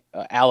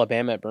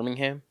Alabama at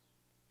Birmingham.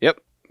 Yep.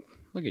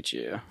 Look at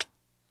you.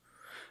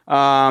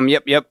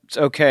 Yep.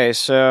 Okay,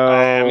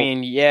 so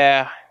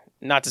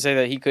not to say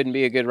that he couldn't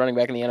be a good running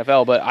back in the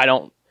NFL, but I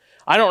don't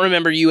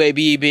remember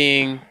UAB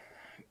being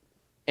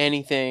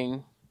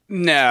anything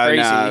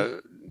crazy.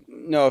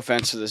 No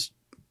offense to this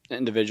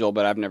individual,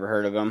 but I've never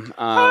heard of him.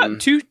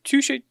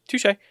 Touche.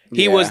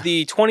 He was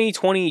the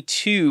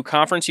 2022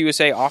 Conference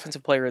USA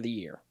Offensive Player of the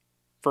Year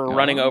for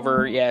running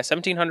over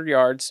 1,700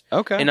 yards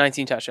and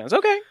 19 touchdowns.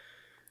 Okay.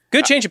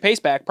 Good change of pace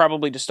back,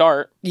 probably to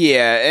start.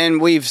 Yeah, and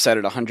we've said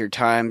it 100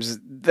 times.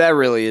 That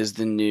really is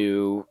the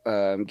new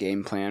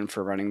game plan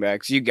for running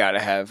backs. You got to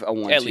have a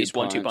 1-2 at least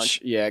 1-2 punch.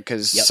 Yeah,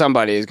 because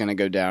somebody is going to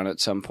go down at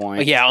some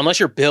point. Yeah, unless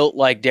you're built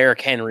like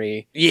Derrick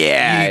Henry.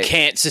 Yeah, you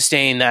can't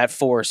sustain that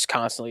force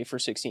constantly for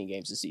 16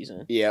 games a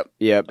season. Yep,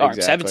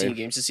 exactly. 17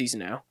 games a season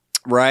now.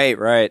 Right.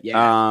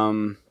 Yeah.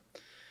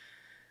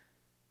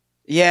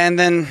 And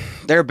then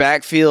their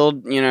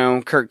backfield,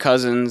 Kirk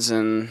Cousins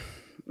and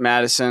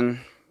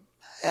Madison.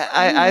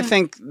 I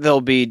think they'll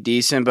be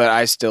decent, but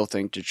I still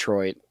think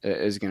Detroit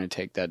is going to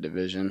take that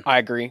division. I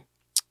agree.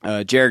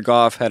 Jared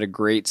Goff had a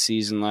great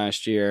season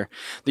last year.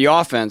 The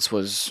offense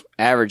was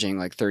averaging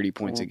like 30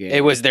 points a game.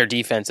 It was their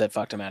defense that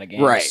fucked them out of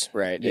games.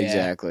 Right. Yeah.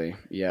 Exactly.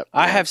 Yep.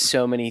 I have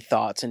so many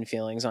thoughts and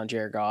feelings on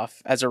Jared Goff.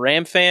 As a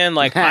Ram fan,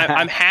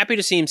 I'm happy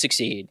to see him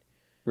succeed.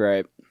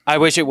 Right. I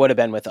wish it would have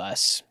been with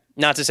us.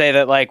 Not to say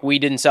that we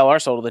didn't sell our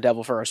soul to the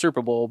devil for our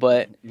Super Bowl,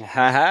 but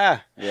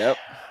Yep.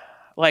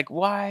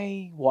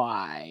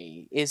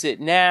 Why is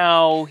it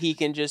now he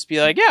can just be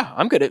like, yeah,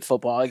 I'm good at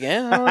football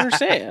again? I don't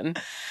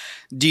understand.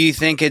 Do you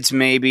think it's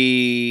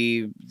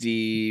maybe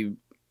the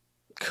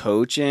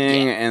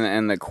coaching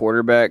and the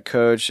quarterback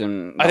coach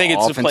and the I think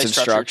it's the play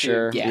offensive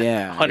structure.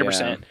 Yeah,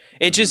 100%.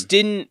 It just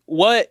didn't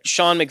what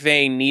Sean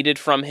McVay needed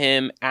from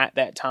him at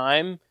that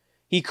time.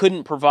 He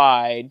couldn't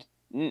provide,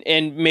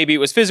 and maybe it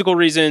was physical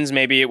reasons.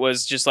 Maybe it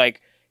was just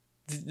like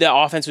the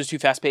offense was too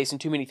fast paced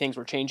and too many things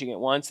were changing at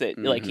once that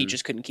like he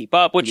just couldn't keep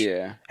up. Which,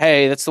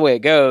 hey, that's the way it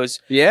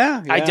goes.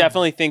 Yeah, I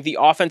definitely think the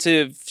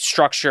offensive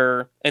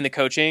structure and the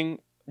coaching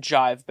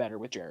jive better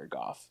with Jared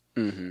Goff.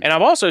 And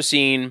I've also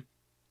seen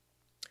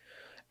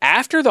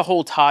after the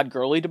whole Todd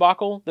Gurley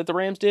debacle that the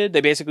Rams did,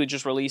 they basically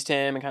just released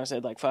him and kind of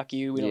said like, "Fuck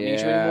you, we don't need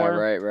you anymore."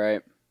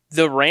 Right.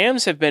 The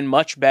Rams have been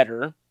much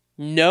better,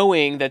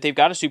 knowing that they've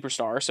got a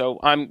superstar. So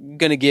I'm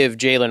gonna give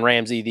Jalen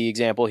Ramsey the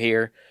example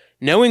here.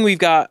 Knowing we've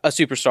got a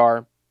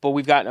superstar, but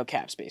we've got no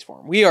cap space for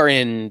him. We are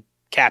in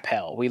cap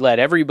hell. We let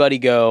everybody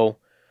go.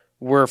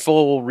 We're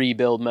full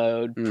rebuild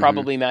mode.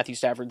 Probably Matthew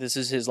Stafford. This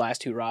is his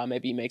last hurrah.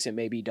 Maybe he makes it,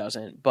 maybe he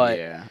doesn't. But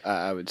yeah,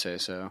 I would say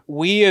so.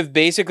 We have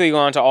basically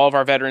gone to all of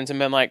our veterans and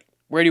been like,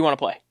 where do you want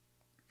to play?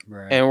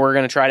 Right. And we're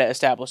going to try to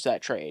establish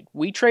that trade.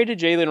 We traded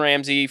Jalen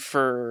Ramsey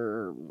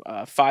for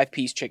a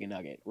 5-piece chicken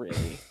nugget,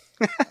 really.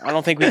 I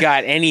don't think we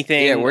got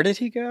anything. Yeah, where did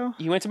he go?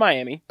 He went to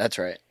Miami. That's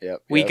right.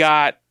 Yep. We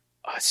got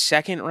a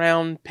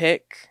second-round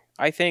pick,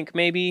 I think,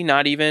 maybe.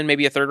 Not even.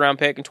 Maybe a third-round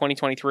pick in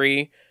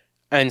 2023.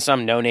 And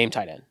some no-name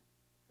tight end.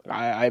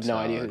 I have no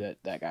idea who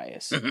that guy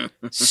is.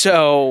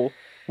 So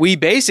we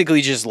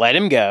basically just let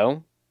him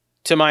go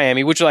to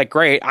Miami, which is like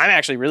great. I'm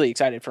actually really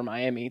excited for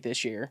Miami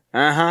this year.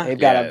 They've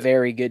got a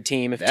very good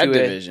team. That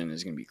division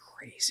is going to be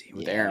crazy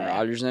with Aaron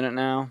Rodgers in it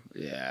now.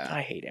 Yeah.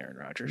 I hate Aaron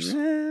Rodgers.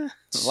 A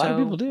lot of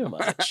people do.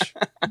 Much.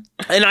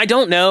 And I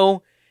don't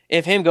know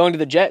if him going to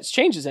the Jets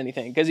changes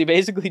anything because he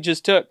basically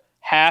just took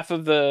half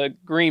of the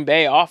Green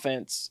Bay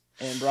offense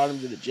and brought him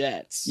to the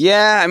Jets.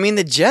 Yeah, I mean,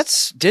 the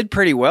Jets did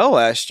pretty well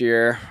last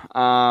year.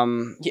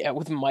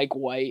 With Mike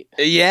White.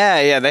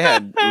 Yeah, they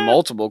had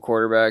multiple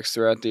quarterbacks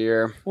throughout the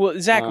year.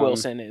 Well, Zach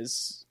Wilson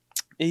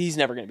he's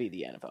never going to be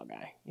the NFL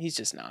guy. He's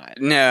just not.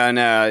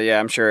 No, yeah,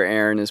 I'm sure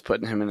Aaron is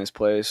putting him in his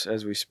place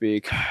as we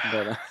speak.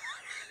 But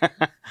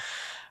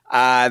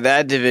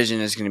that division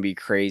is going to be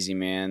crazy,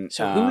 man.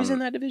 So who is in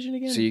that division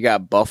again? So you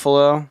got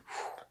Buffalo,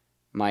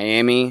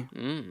 Miami,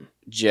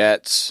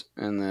 Jets,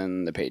 and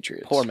then the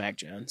Patriots. Poor Mac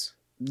Jones.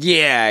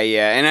 Yeah.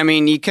 And I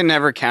mean, you can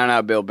never count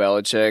out Bill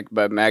Belichick,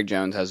 but Mac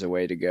Jones has a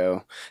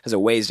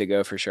ways to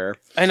go for sure.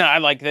 I know. I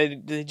like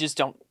they just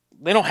don't.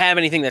 They don't have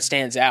anything that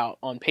stands out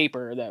on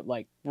paper that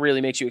like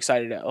really makes you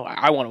excited.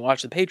 I want to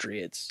watch the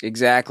Patriots.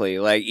 Exactly.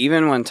 Like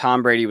even when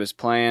Tom Brady was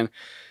playing,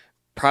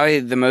 probably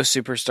the most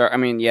superstar. I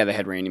mean, yeah, they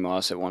had Randy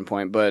Moss at one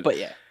point, but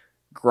yeah,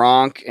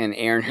 Gronk and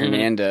Aaron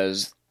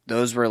Hernandez.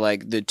 Those were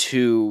like the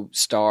two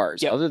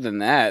stars. Other than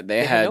that,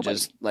 they had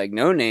just like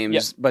no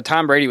names. But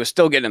Tom Brady was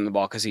still getting him the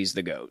ball because he's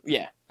the GOAT.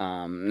 Yeah.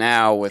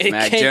 Now with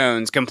Mac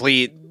Jones,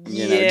 complete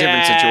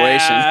different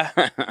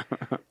situation.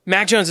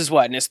 Mac Jones is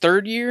what in his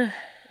third year?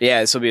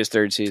 Yeah, this will be his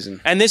third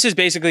season. And this is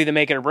basically the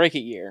make it or break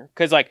it year.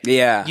 Because,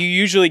 you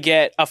usually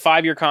get a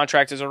 5-year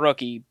contract as a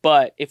rookie,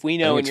 but if we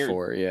know in your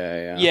 4,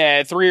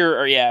 yeah, 3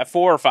 or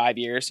 4 or 5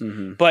 years,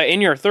 but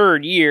in your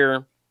third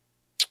year,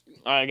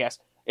 I guess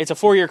it's a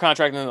 4-year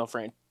contract, and then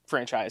they'll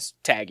franchise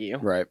tag you.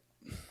 Right.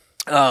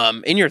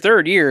 In your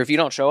third year, if you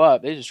don't show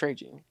up, they just trade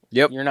you.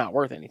 Yep. You're not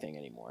worth anything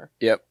anymore.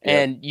 Yep.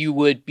 And you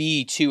would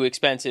be too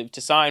expensive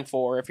to sign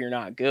for if you're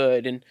not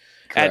good. And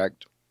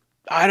correct.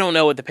 I don't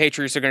know what the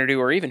Patriots are going to do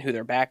or even who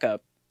their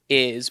backup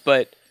is,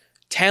 but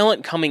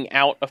talent coming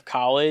out of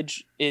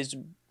college is,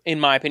 in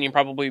my opinion,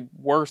 probably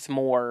worth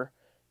more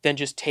than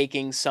just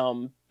taking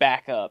some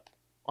backup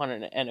on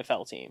an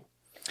NFL team.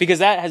 Because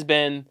that has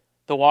been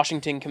the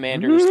Washington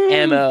Commanders'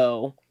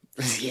 MO.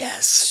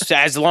 Yes.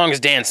 As long as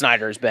Dan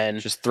Snyder has been.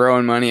 Just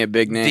throwing money at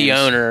big names. The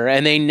owner.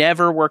 And they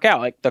never work out.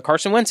 Like the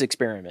Carson Wentz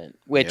experiment,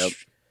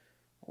 which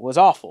was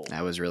awful.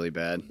 That was really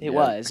bad. It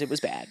was. It was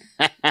bad.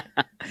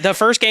 The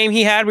first game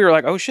he had, we were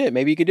like, oh shit,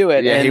 maybe he could do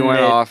it. Yeah, and he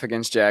went off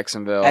against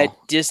Jacksonville. It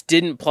just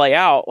didn't play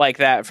out like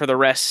that for the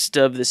rest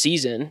of the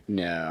season.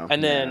 No.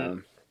 And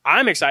then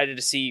I'm excited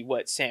to see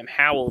what Sam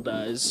Howell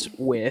does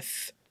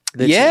with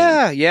the team.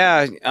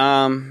 Yeah.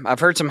 I've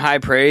heard some high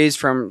praise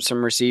from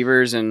some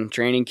receivers in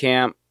training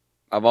camp.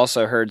 I've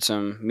also heard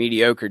some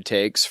mediocre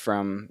takes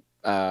from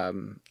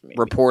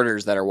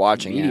reporters that are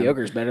watching.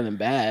 Mediocre is better than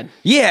bad.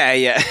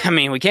 Yeah. I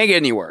mean, we can't get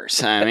any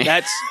worse. I mean,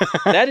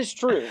 that is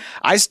true.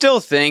 I still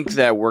think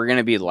that we're going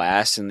to be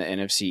last in the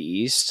NFC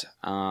East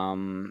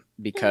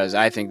because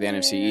I think the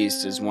NFC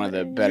East is one of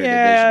the better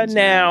divisions.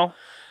 Now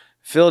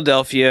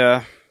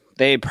Philadelphia,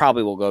 they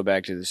probably will go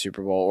back to the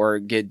Super Bowl or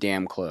get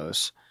damn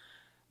close.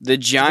 The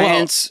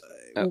Giants.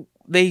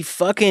 They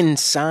fucking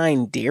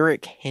signed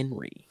Derrick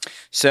Henry.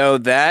 So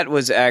that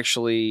was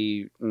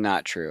actually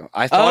not true.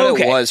 I thought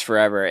it was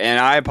forever, and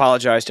I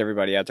apologize to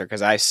everybody out there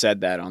because I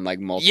said that on like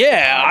multiple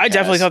podcasts. I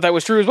definitely thought that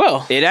was true as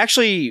well. It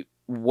actually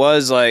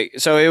was like,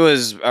 so it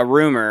was a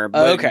rumor,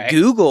 but Okay.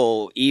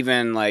 Google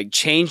even like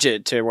changed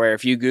it to where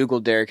if you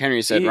Googled Derrick Henry,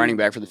 it said running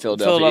back for the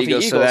Philadelphia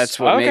Eagles. So that's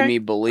what made me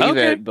believe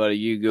it. But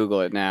you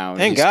Google it now,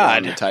 thank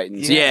God, the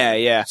Titans.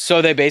 Yeah.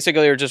 So they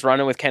basically are just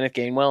running with Kenneth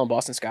Gainwell and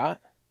Boston Scott.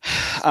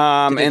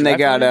 And they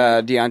got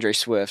DeAndre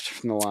Swift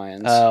from the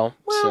Lions. Oh,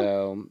 well,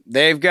 so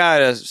they've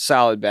got a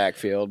solid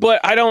backfield.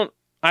 But I don't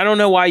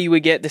know why you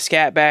would get the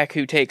scat back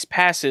who takes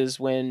passes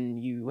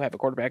when you have a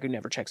quarterback who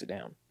never checks it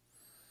down.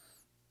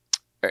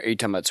 Are you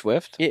talking about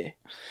Swift? Yeah.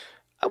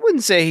 I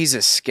wouldn't say he's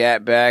a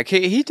scat back.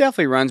 He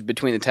definitely runs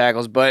between the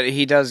tackles, but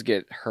he does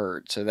get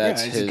hurt. So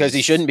that's because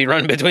he shouldn't be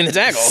running between the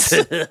tackles.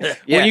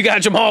 When you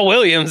got Jamal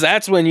Williams,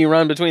 that's when you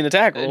run between the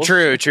tackles.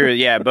 True.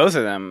 Yeah, both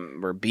of them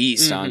were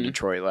beasts on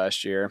Detroit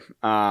last year.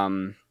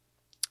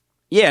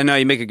 Yeah, no,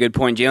 you make a good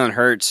point. Jalen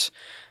Hurts,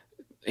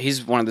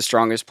 he's one of the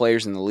strongest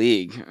players in the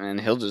league,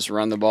 and he'll just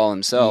run the ball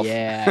himself.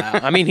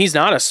 Yeah. I mean, he's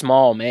not a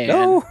small man.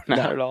 No, not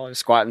at all. He's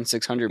squatting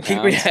 600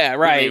 pounds. Yeah,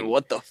 right. I mean,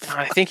 what the fuck?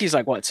 I think he's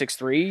like, what,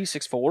 6'3",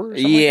 6'4"?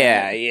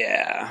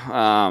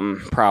 Yeah.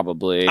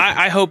 Probably.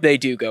 I hope they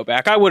do go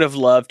back. I would have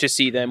loved to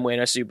see them win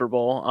a Super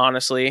Bowl,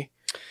 honestly.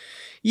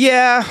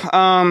 Yeah.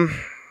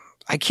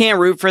 I can't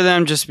root for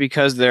them just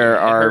because they're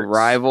our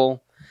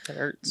rival. It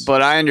hurts.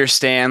 But I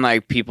understand,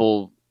 like,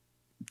 people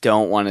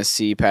don't want to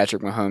see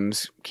Patrick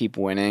Mahomes keep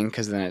winning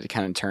because then it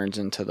kind of turns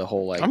into the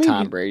whole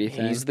Tom Brady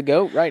thing. He's the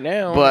GOAT right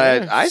now.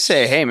 But I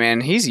say, hey man,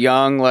 he's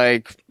young.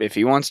 Like if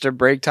he wants to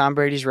break Tom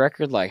Brady's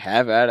record, like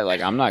have at it. Like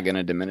I'm not going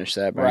to diminish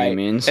that by any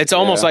means. It's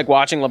almost like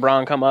watching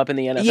LeBron come up in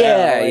the NFL.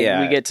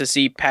 Yeah. We get to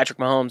see Patrick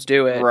Mahomes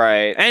do it.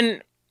 Right.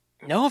 And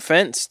no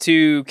offense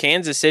to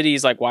Kansas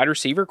City's wide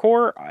receiver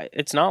core,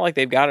 it's not like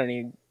they've got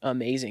any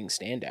amazing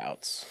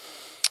standouts.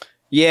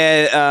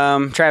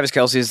 Yeah, Travis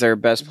Kelce is their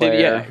best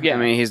player. Yeah. I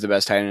mean, he's the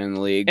best tight end in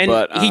the league. And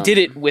but he did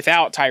it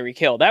without Tyreek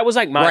Hill. That was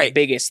my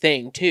biggest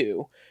thing,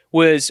 too,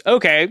 was,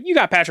 okay, you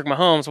got Patrick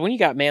Mahomes. When you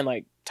got man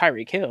like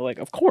Tyreek Hill,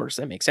 of course,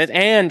 that makes sense.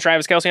 And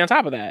Travis Kelce on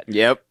top of that.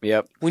 Yep.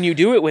 When you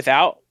do it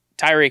without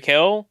Tyreek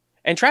Hill,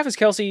 and Travis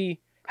Kelce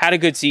had a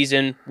good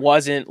season,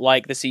 wasn't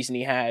like the season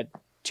he had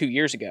 2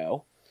 years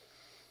ago,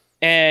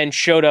 and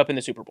showed up in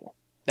the Super Bowl.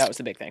 That was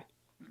the big thing.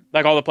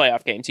 All the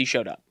playoff games, he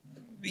showed up.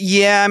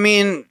 Yeah, I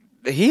mean,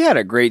 he had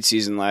a great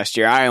season last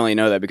year. I only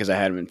know that because I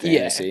had him in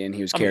fantasy, and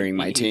he was carrying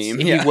my team.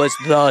 He was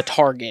the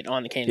target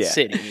on the Kansas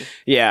City.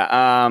 Yeah.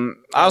 I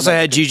also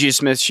had Juju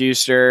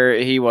Smith-Schuster.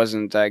 He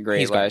wasn't that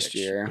great last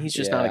year. He's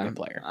just not a good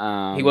player.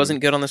 He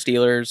wasn't good on the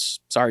Steelers.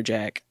 Sorry,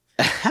 Jack.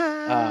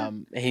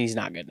 He's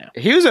not good now.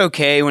 He was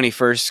okay when he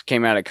first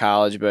came out of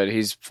college, but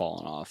he's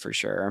fallen off for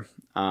sure.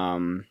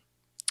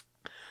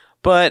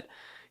 But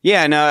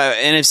yeah, no,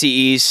 NFC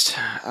East,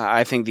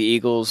 I think the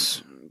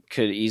Eagles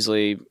could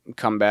easily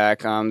come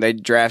back. They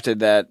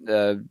drafted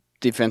that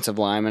defensive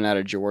lineman out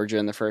of Georgia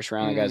in the first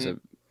round. The guy's a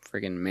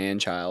freaking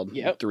man-child,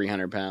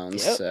 300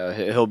 pounds. Yep. So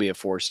he'll be a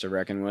force to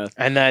reckon with.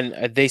 And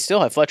then they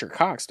still have Fletcher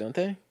Cox, don't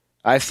they?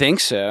 I think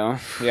so.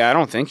 Yeah, I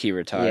don't think he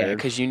retired. Yeah,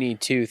 because you need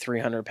 2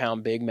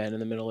 300-pound big men in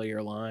the middle of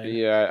your line.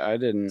 Yeah, I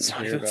didn't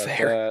hear about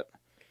that.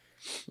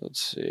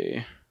 Let's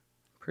see.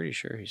 Pretty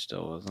sure he's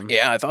still with them.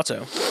 Yeah, I thought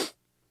so.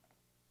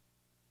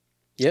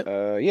 Yep.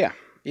 Yeah.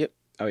 Yep.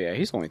 Oh, yeah,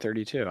 he's only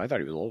 32. I thought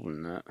he was older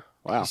than that.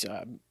 Wow.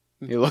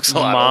 He looks a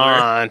lot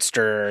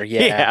monster. Older.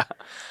 Yeah.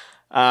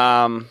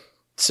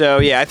 So,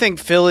 yeah, I think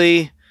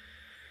Philly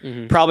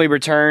probably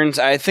returns.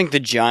 I think the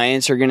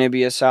Giants are going to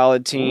be a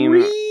solid team.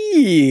 Really?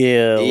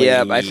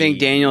 Yep. I think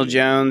Daniel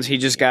Jones, he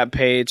just got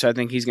paid, so I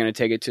think he's going to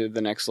take it to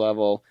the next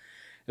level.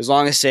 As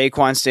long as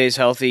Saquon stays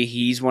healthy,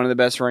 he's one of the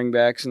best running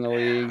backs in the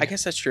league. I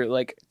guess that's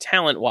true.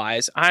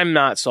 Talent-wise, I'm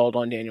not sold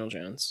on Daniel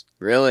Jones.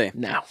 Really?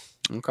 No.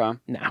 Okay.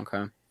 No.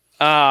 Okay.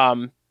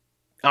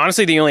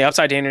 Honestly, the only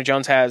upside Daniel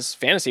Jones has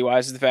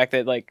fantasy-wise is the fact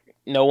that,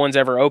 no one's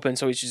ever open,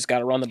 so he's just got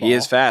to run the ball. He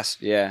is fast.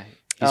 Yeah.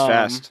 He's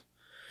fast.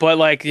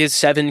 But, his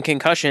 7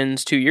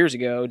 concussions 2 years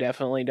ago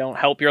definitely don't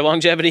help your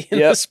longevity in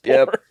the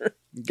sport. Yep.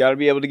 Got to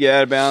be able to get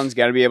out of bounds.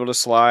 Got to be able to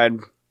slide.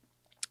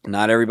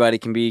 Not everybody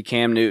can be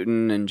Cam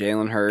Newton and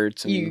Jalen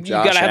Hurts and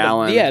Josh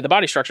Allen. The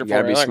body structure for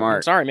it. Be smart.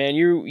 I'm sorry, man.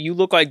 You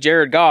look like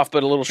Jared Goff,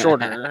 but a little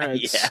shorter.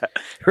 Yeah,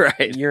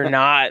 right. You're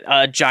not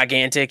a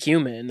gigantic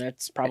human.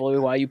 That's probably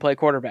why you play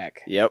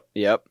quarterback. Yep.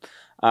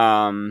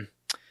 And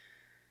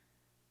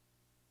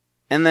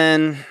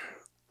then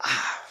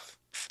I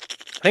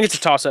think it's a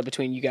toss-up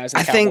between you guys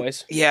and the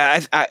Cowboys.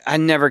 I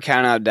never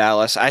count out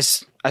Dallas.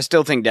 I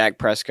still think Dak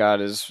Prescott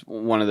is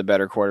one of the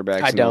better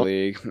quarterbacks in the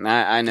league.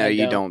 I know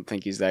you don't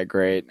think he's that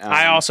great.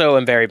 I also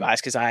am very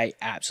biased because I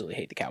absolutely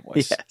hate the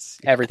Cowboys. Yes.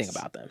 Everything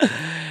about them.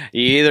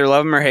 You either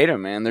love them or hate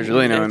them, man. There's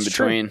really no in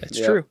between.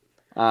 It's true.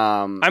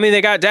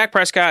 They got Dak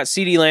Prescott,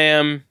 CeeDee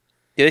Lamb.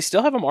 Do they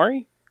still have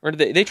Amari? Or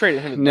did they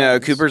traded him? No,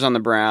 Cooper's on the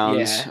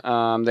Browns.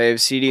 Yeah. They have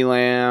CeeDee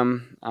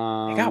Lamb.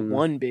 They got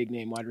one big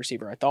name wide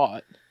receiver, I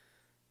thought.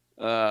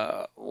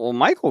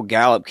 Michael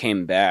Gallup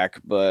came back,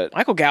 but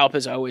Michael Gallup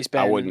has always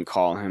been. I wouldn't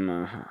call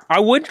him I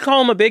would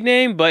call him a big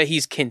name, but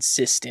he's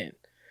consistent.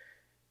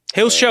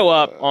 He'll show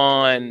up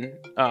on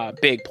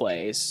big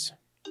plays.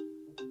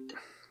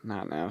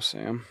 Not now,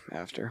 Sam.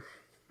 After.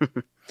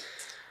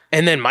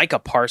 And then Micah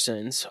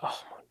Parsons.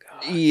 Oh, my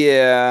God.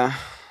 Yeah.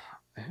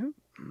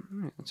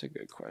 That's a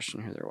good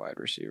question who their wide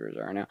receivers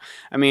are now.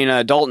 I mean,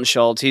 Dalton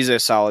Schultz, he's a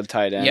solid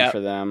tight end for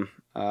them.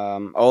 They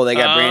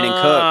got Brandon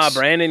Cooks.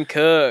 Brandon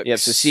Cooks. Yep,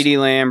 so CeeDee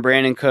Lamb,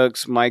 Brandon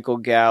Cooks, Michael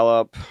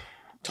Gallup.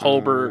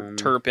 Tolbert,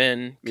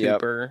 Turpin,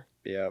 Cooper.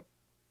 Yep.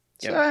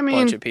 So, I mean, a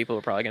bunch of people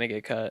are probably going to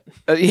get cut.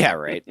 Yeah,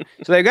 right.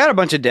 So they've got a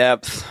bunch of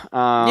depth.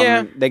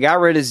 They got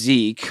rid of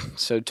Zeke,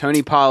 so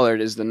Tony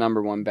Pollard is the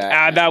number one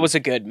back. That was a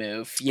good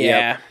move.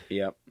 Yeah.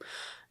 Yep.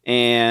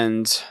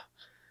 And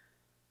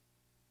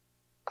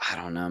I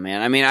don't know,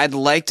 man. I mean, I'd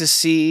like to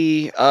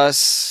see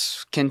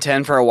us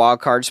contend for a wild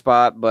card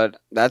spot,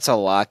 but that's a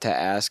lot to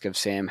ask of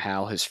Sam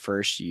Howell his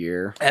first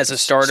year as a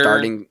starter,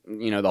 starting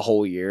the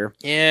whole year.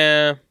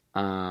 Yeah.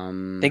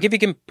 Think if he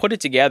can put it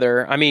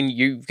together. I mean,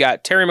 you've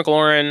got Terry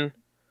McLaurin,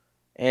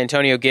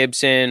 Antonio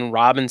Gibson,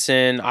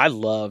 Robinson. I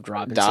loved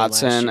Robinson.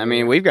 Dotson. I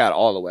mean, we've got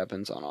all the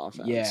weapons on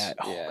offense. Yeah.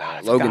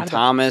 God, Logan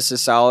Thomas is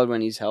solid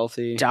when he's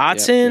healthy.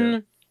 Dotson.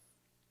 Yep.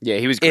 Yeah,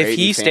 he was great. If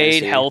he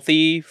stayed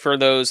healthy for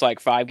those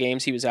 5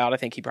 games he was out, I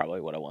think he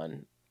probably would have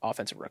won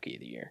Offensive Rookie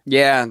of the Year.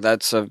 Yeah,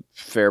 that's a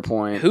fair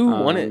point. Who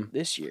won it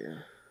this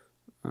year?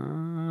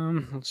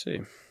 Let's see.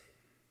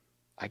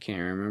 I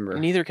can't remember.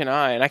 Neither can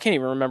I, and I can't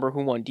even remember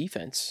who won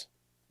Defense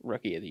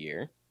Rookie of the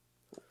Year.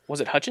 Was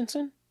it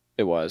Hutchinson?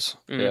 It was.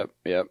 Yep,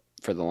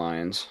 for the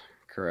Lions.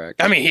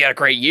 Correct. I mean, he had a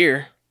great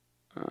year.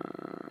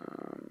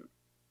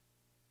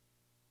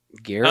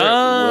 Garrett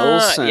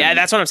Wilson. Yeah,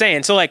 that's what I'm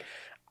saying. So,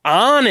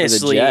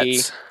 honestly,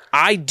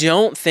 I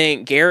don't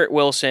think Garrett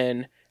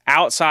Wilson,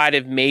 outside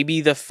of maybe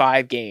the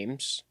 5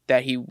 games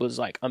that he was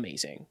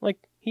amazing.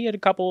 He had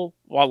a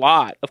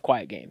lot of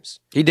quiet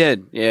games. He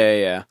did.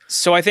 Yeah.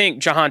 So I think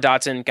Jahan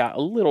Dotson got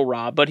a little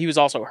robbed, but he was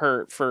also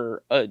hurt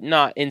for a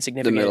not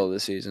insignificant the middle of the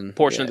season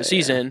portion of the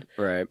season.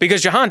 Right.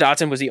 Because Jahan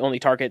Dotson was the only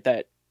target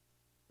that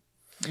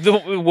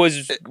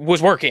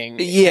was working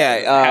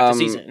half the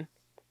season.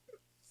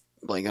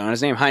 Blanking on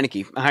his name.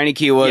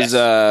 Heineke was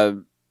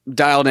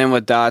dialed in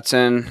with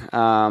Dotson.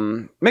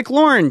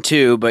 McLaurin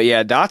too, but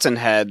yeah, Dotson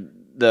had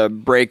the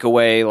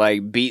breakaway,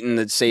 beating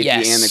the safety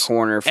and the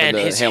corner for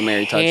the Hail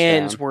Mary touchdown. His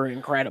hands were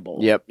incredible.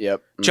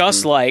 Yep.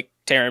 Just like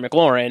Terry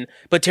McLaurin.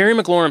 But Terry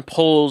McLaurin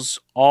pulls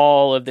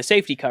all of the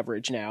safety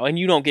coverage now, and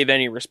you don't give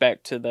any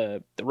respect to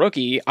the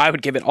rookie. I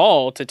would give it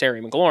all to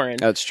Terry McLaurin.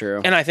 That's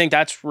true. And I think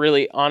that's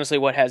really, honestly,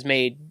 what has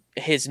made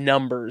his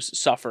numbers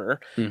suffer.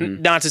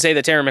 Mm-hmm. Not to say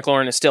that Terry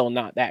McLaurin is still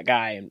not that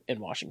guy in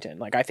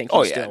Washington. I think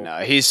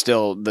he's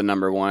still the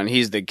number one.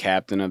 He's the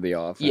captain of the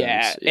offense.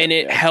 Yeah, and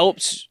it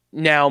helps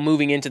now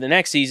moving into the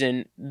next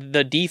season,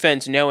 the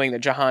defense knowing that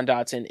Jahan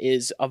Dotson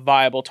is a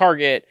viable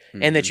target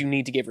and that you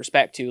need to give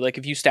respect to.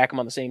 If you stack them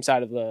on the same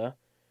side of the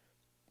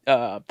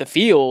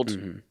field,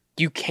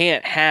 you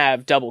can't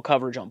have double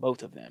coverage on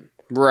both of them.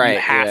 Right. You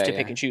have to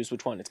pick and choose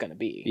which one it's going to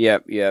be.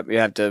 Yep. You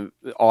have to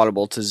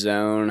audible to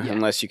zone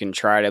unless you can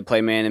try to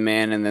play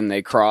man-to-man and then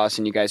they cross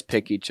and you guys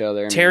pick each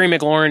other. Terry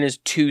McLaurin is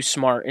too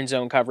smart in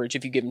zone coverage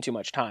if you give him too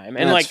much time.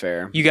 And that's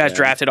fair. You guys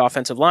drafted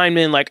offensive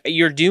linemen.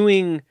 You're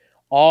doing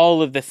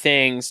all of the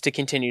things to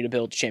continue to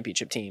build a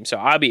championship team. So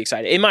I'll be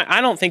excited.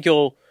 I don't think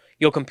you'll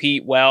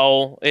compete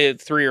well.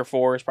 3 or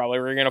 4 is probably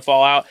where you're going to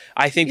fall out.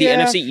 I think the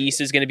NFC East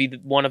is going to be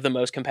one of the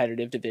most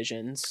competitive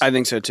divisions. I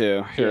think so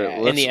too. Here,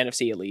 in the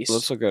NFC at least.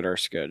 Let's look at our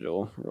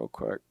schedule real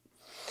quick.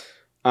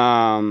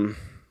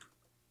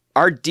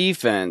 Our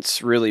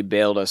defense really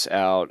bailed us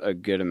out a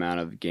good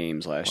amount of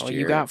games last year.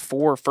 You got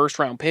 4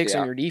 first-round picks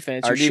in your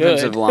defense. Our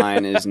defensive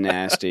line is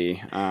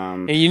nasty.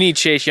 And you need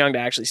Chase Young to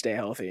actually stay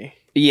healthy.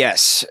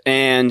 Yes,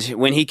 and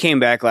when he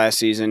came back last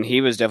season, he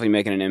was definitely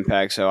making an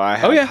impact, so I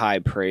have high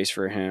praise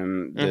for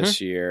him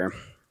this year.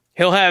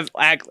 He'll have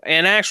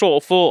an actual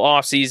full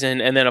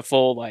offseason and then a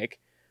full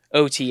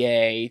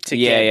OTA to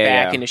get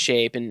back into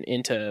shape and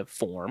into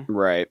form.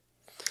 Right.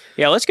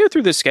 Yeah, let's go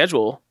through the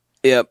schedule.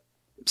 Yep.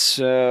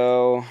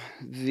 So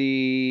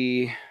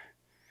I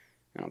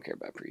don't care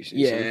about preseason.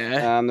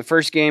 Yeah. The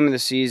first game of the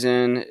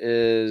season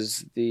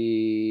is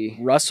the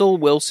Russell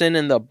Wilson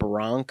and the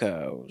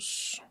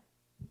Broncos.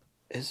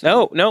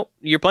 No,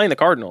 you're playing the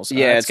Cardinals.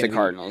 Yeah, it's the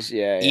Cardinals.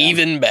 Yeah.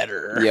 Even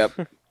better.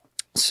 Yep.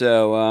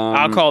 So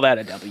I'll call that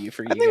a W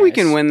for you. I think we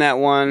can win that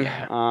one.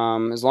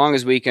 Yeah. As long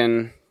as we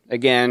can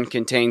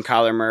contain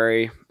Kyler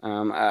Murray.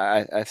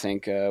 I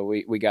think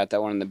we got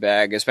that one in the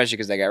bag, especially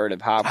because they got rid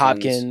of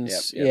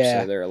Hopkins. Yep,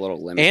 yeah, so they're a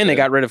little limited. And they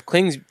got rid of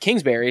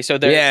Kingsbury, so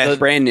they're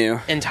brand new.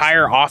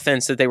 Entire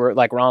offense that they were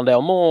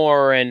Rondale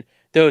Moore and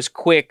those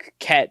quick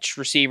catch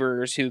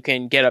receivers who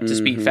can get up to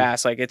speed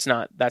fast. That's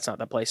not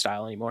the play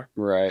style anymore.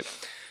 Right.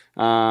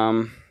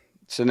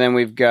 So then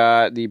we've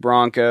got the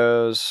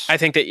Broncos. I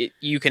think that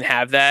you can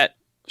have that.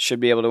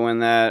 Should be able to win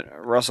that.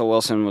 Russell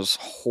Wilson was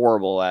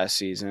horrible last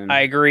season.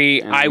 I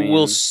agree. I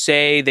will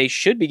say they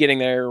should be getting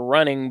their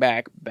running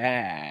back.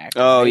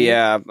 Oh,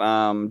 yeah.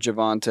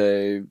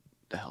 Javonte,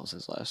 the hell's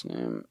his last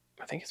name?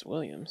 I think it's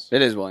Williams.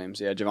 It is Williams.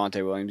 Yeah,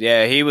 Javonte Williams.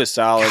 Yeah, he was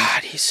solid.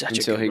 God, he's such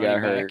until a good he got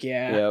running hurt. Back,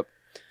 yeah. Yep.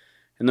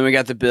 And then we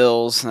got the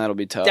Bills. That'll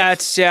be tough.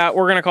 We're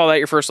going to call that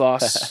your first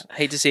loss.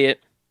 Hate to see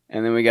it.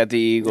 And then we got the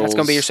Eagles. That's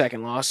going to be your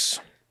second loss.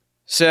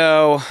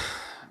 So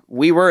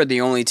we were the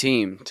only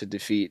team to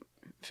defeat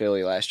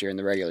Philly last year in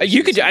the regular season.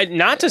 You could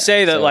not to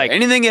say that like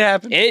anything can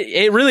happen.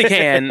 It really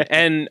can.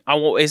 And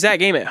is that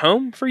game at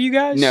home for you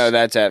guys? No,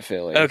 that's at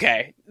Philly.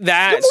 Okay,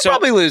 we'll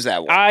probably lose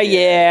that one.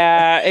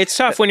 Yeah, it's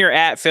tough when you're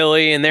at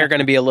Philly and they're going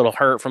to be a little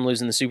hurt from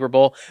losing the Super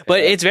Bowl.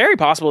 But it's very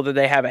possible that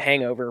they have a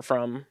hangover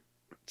from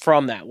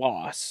that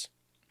loss.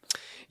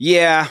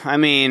 Yeah, I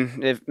mean,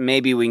 if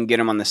maybe we can get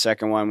them on the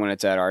second one when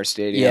it's at our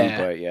stadium. Yeah.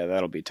 But yeah,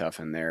 that'll be tough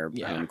in their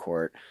home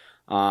court.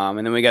 And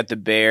then we got the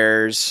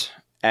Bears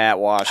at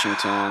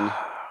Washington.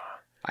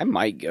 I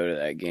might go to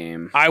that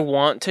game. I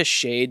want to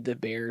shade the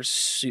Bears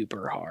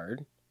super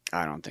hard.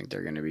 I don't think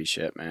they're going to be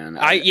shit, man.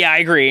 I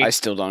agree. I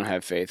still don't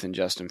have faith in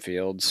Justin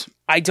Fields.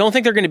 I don't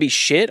think they're going to be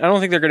shit. I don't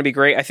think they're going to be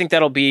great. I think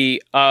that'll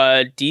be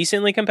a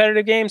decently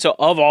competitive game. So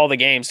of all the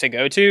games to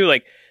go to,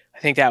 like I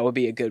think that would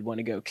be a good one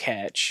to go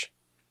catch.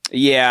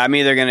 Yeah, I'm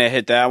either going to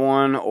hit that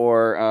one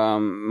or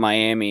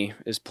Miami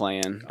is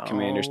playing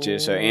Commanders too.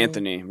 So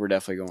Anthony, we're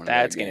definitely going to that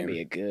game. That's going to be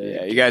a good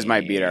Yeah, you guys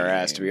might beat our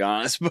ass, to be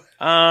honest.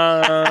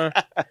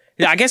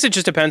 Yeah, I guess it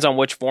just depends on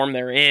which form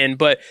they're in.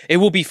 But it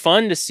will be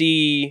fun to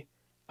see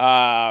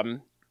Terry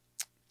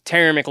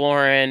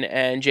McLaurin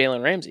and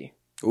Jalen Ramsey.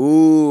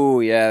 Ooh,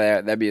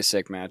 yeah, that'd be a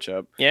sick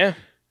matchup. Yeah.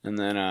 And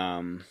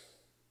then,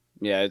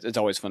 it's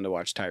always fun to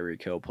watch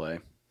Tyreek Hill play.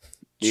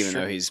 Even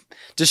though he's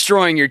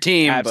destroying your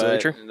team. Absolutely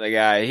but true. The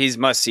guy, he's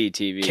must-see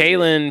TV.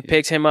 Kaylin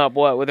picks him up,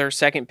 with her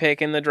second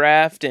pick in the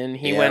draft, and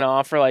he went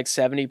off for like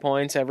 70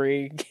 points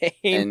every game.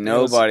 And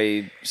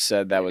nobody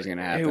said that was going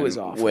to happen. It was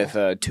awful. With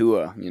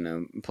Tua,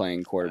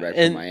 playing quarterback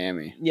for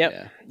Miami.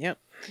 Yep.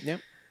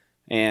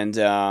 And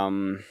I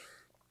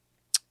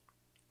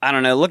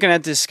don't know, looking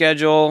at this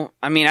schedule,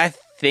 I mean, I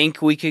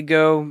think we could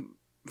go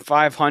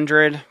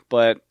 500,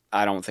 but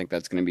I don't think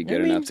that's going to be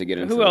good enough to get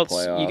into the playoffs. Who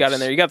else you got in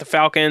there? You got the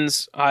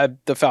Falcons.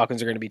 The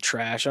Falcons are going to be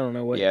trash. I don't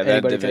know what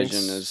anybody that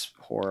division thinks. is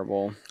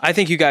horrible. I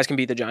think you guys can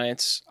beat the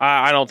Giants.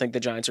 I don't think the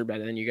Giants are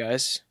better than you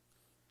guys.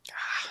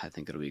 I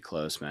think it'll be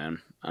close,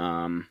 man.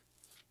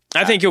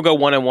 I think you'll go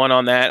 1-1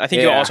 on that. I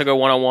think you'll also go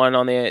 1-1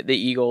 on the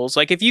Eagles.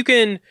 Like if you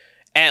can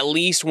at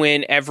least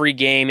win every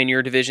game in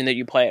your division that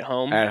you play at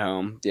home. At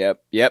home.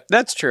 Yep.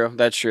 That's true.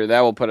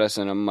 That will put us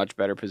in a much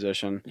better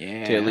position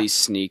to at least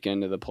sneak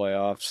into the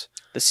playoffs.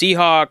 The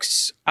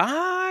Seahawks,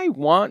 I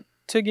want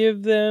to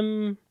give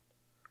them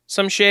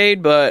some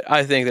shade, but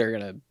I think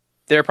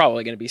they're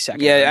probably gonna be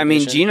second. Yeah, I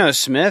mean Geno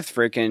Smith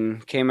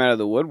freaking came out of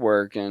the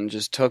woodwork and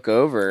just took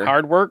over.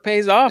 Hard work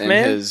pays off,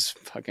 man. His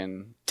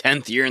fucking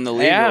 10th year in the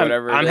league or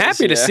whatever. I'm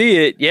happy to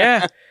see it.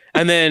 Yeah.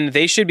 And then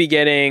they should be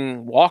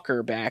getting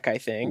Walker back, I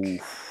think.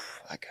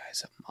 Oof, that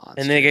guy's a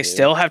monster. And they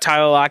still have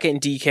Tyler Lockett and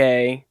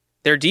DK.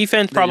 Their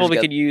defense probably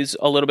could use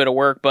a little bit of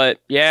work, but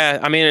yeah,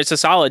 I mean it's a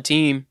solid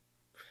team.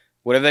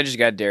 What if they just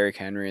got Derrick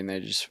Henry and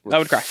they just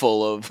were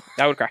full of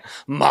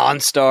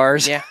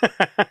monsters? Yeah.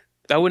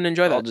 I wouldn't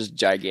enjoy that. All just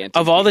gigantic.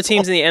 Of all the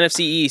teams in the NFC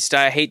East,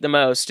 I hate the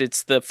most.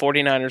 It's the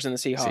 49ers and the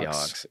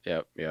Seahawks.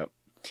 Yep.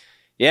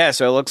 Yeah,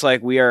 so it looks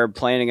like we are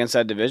playing against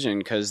that division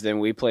because then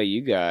we play you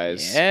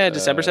guys. Yeah,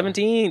 December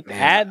 17th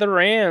at the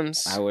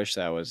Rams. I wish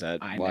that was at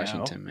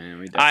Washington,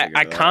 man.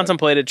 I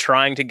contemplated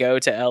trying to go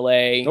to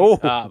LA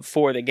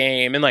for the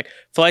game. And,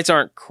 flights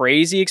aren't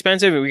crazy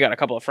expensive. We got a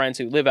couple of friends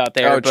who live out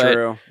there. Oh,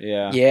 true.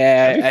 Yeah.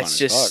 Yeah, it's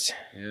just...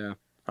 Yeah.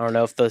 I don't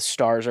know if the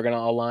stars are going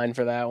to align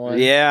for that one.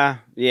 Yeah,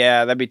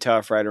 that'd be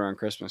tough right around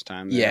Christmas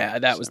time. Yeah,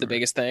 that was the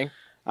biggest thing.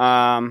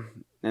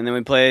 And then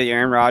we play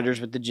Aaron Rodgers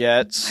with the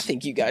Jets. I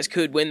think you guys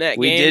could win that game.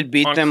 We did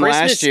beat them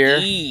Christmas last year.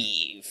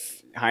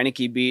 Eve.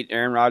 Heineke beat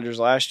Aaron Rodgers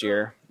last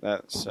year.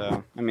 That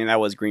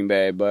was Green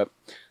Bay, but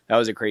that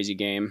was a crazy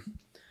game.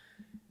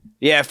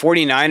 Yeah,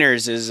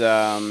 49ers is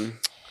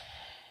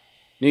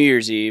New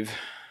Year's Eve.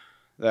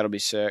 That'll be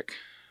sick.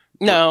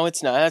 No,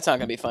 it's not. That's not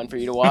going to be fun for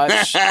you to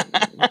watch.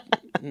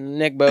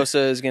 Nick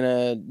Bosa is going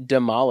to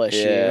demolish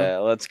you. Yeah,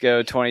 let's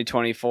go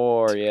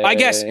 2024. Yeah, I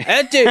guess.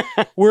 Dude,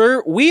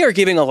 we are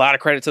giving a lot of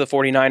credit to the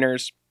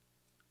 49ers.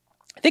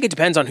 I think it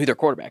depends on who their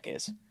quarterback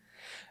is.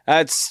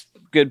 That's a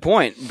good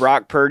point.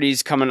 Brock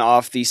Purdy's coming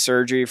off the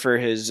surgery for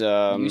his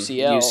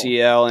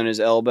UCL and his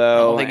elbow. I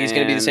don't think he's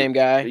going to be the same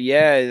guy.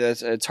 Yeah,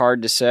 it's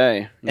hard to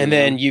say. And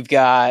then you've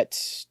got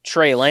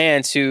Trey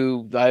Lance,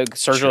 who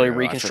surgically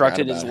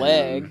reconstructed his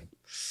leg. Him.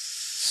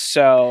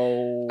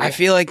 So I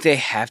feel like they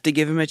have to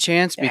give him a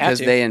chance because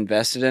they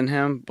invested in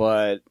him,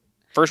 but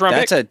first round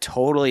that's a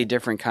totally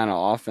different kind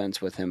of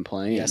offense with him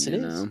playing. Yes, it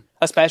is.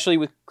 Especially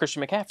with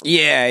Christian McCaffrey.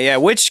 Yeah,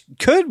 which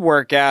could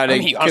work out. I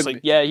mean,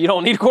 honestly, you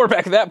don't need a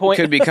quarterback at that point.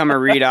 Could become a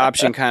read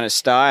option kind of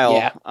style.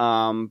 Yeah.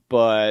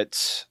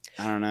 But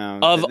I don't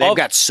know. They've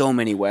got so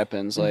many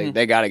weapons. Like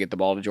they got to get the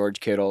ball to George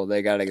Kittle.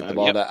 They got to get the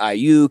ball to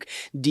Ayuk,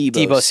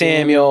 Deebo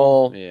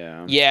Samuel.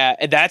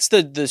 Yeah, that's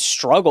the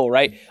struggle,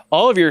 right?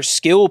 All of your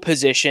skill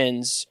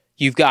positions,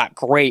 you've got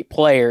great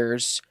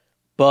players,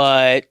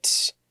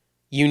 but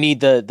you need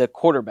the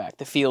quarterback,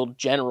 the field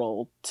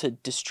general, to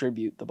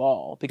distribute the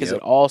ball because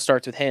it all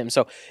starts with him.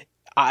 So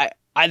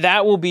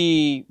that will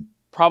be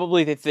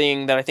probably the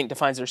thing that I think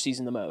defines their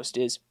season the most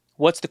is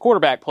what's the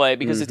quarterback play,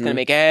 because it's going to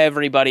make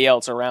everybody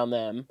else around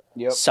them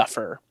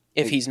suffer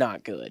if he's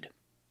not good.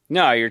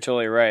 No, you're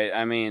totally right.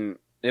 I mean,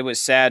 it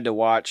was sad to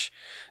watch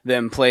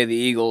them play the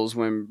Eagles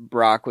when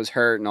Brock was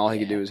hurt and all he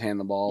could do was hand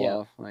the ball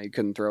off. Like, he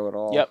couldn't throw it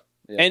all. Yep.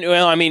 And,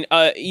 well, I mean,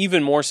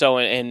 even more so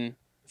in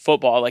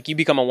football, like, you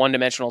become a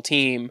one-dimensional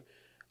team,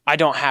 I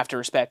don't have to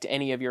respect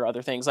any of your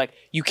other things. Like,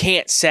 you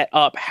can't set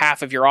up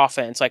half of your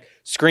offense. Like,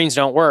 screens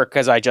don't work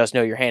because I just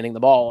know you're handing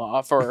the ball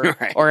off or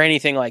or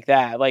anything like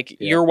that. Like,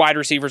 your wide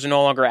receivers are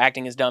no longer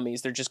acting as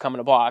dummies. They're just coming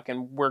to block,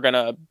 and we're going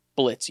to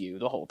blitz you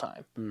the whole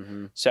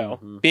time. So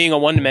being a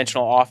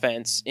one-dimensional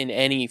offense in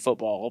any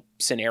football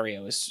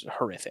scenario is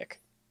horrific.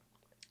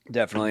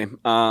 Definitely.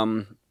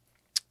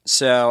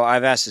 So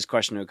I've asked this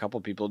question to a couple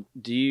of people.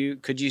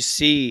 Could you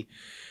see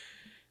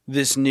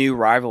this new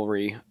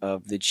rivalry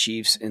of the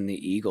Chiefs and the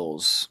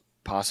Eagles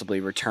possibly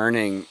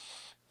returning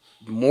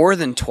more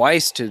than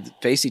twice to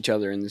face each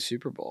other in the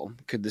Super Bowl?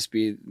 Could this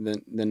be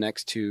the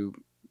next two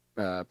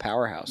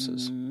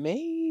powerhouses?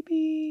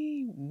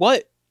 Maybe.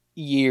 What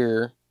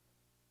year?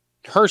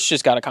 Hurst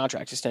just got a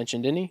contract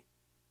extension, didn't he?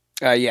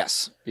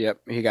 Yes.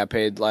 Yep. He got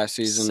paid last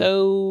season.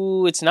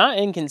 So it's not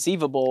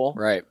inconceivable.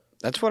 Right.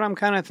 That's what I'm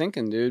kind of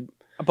thinking, dude.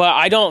 But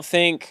I don't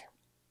think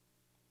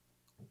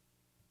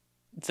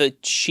the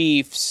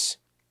Chiefs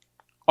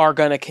are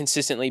going to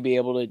consistently be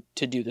able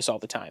to do this all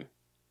the time.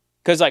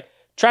 Because, like,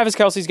 Travis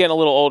Kelce's getting a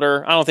little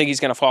older. I don't think he's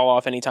going to fall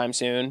off anytime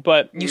soon.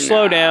 But you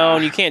slow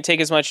down. You can't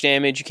take as much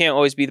damage. You can't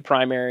always be the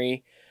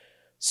primary.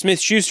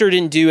 Smith-Schuster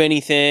didn't do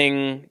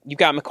anything. You've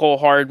got McCole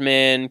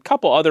Hardman, a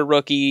couple other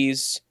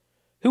rookies.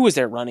 Who was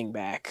their running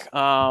back?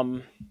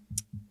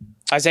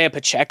 Isaiah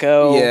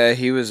Pacheco. Yeah,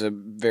 he was a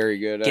very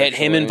good. Get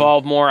him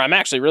involved more. I'm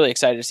actually really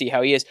excited to see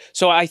how he is.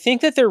 So I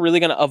think that they're really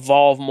going to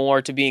evolve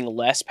more to being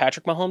less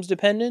Patrick Mahomes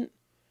dependent.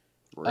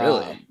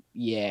 Really?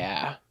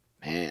 Yeah.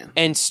 Man.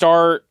 And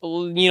start,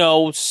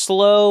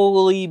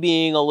 slowly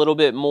being a little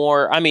bit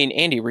more. I mean,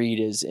 Andy Reid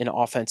is an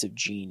offensive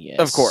genius.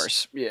 Of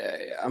course.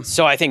 Yeah.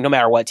 So I think no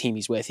matter what team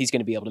he's with, he's going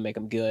to be able to make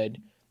them good.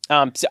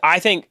 So I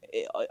think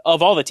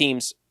of all the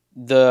teams,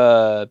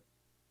 the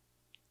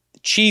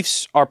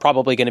Chiefs are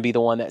probably going to be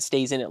the one that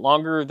stays in it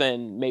longer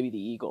than maybe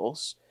the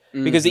Eagles.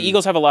 Because the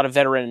Eagles have a lot of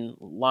veteran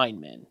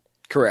linemen.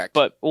 Correct.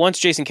 But once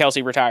Jason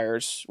Kelce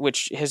retires,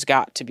 which has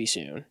got to be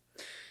soon.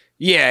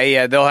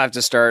 Yeah, they'll have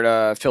to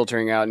start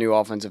filtering out new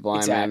offensive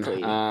linemen.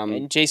 Exactly.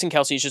 And Jason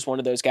Kelce is just one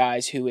of those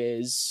guys who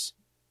he's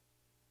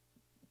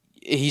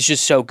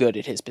just so good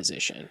at his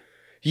position.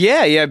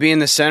 Yeah, being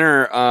the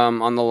center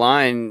on the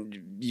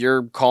line,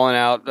 you're calling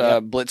out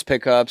blitz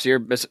pickups. You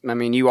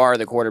are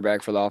the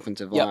quarterback for the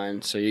offensive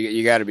line, so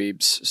you got to be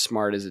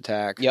smart as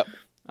attack. Yep.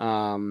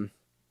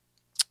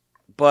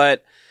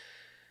 But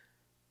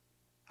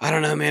I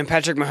don't know, man.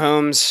 Patrick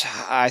Mahomes,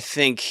 I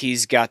think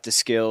he's got the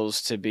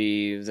skills to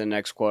be the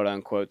next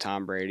quote-unquote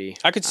Tom Brady.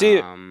 I could see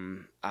it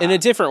in a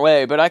different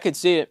way, but I could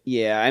see it.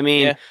 Yeah, I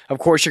mean, of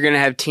course you're going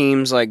to have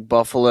teams like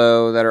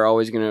Buffalo that are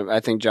always going to – I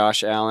think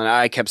Josh Allen –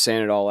 I kept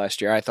saying it all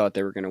last year. I thought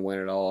they were going to win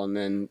it all, and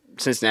then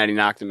Cincinnati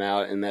knocked them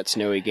out in that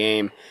snowy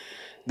game.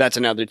 That's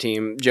another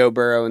team. Joe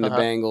Burrow and the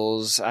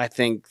Bengals. I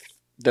think –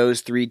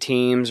 those three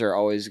teams are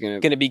always going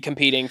to be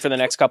competing for the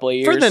next couple of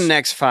years. For the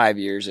next 5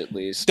 years, at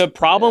least. The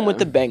problem with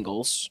the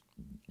Bengals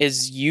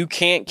is you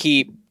can't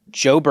keep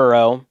Joe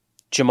Burrow,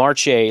 Jamar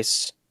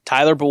Chase,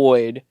 Tyler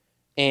Boyd,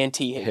 and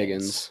T.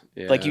 Higgins.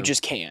 Yeah. Like, you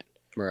just can't.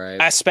 Right.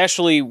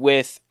 Especially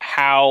with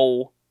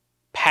how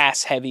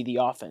pass-heavy the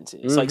offense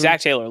is. Like,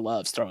 Zach Taylor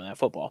loves throwing that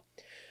football.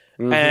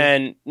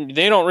 And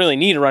they don't really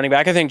need a running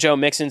back. I think Joe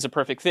Mixon's a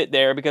perfect fit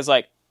there because,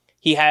 like,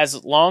 he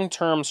has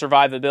long-term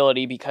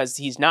survivability because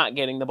he's not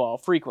getting the ball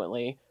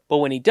frequently. But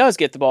when he does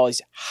get the ball,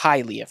 he's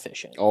highly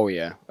efficient. Oh,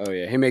 yeah.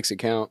 He makes it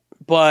count.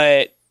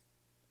 But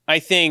I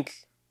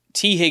think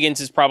T.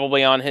 Higgins is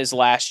probably on his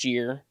last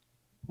year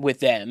with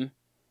them.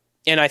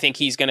 And I think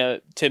he's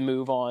going to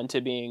move on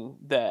to being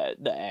the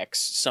X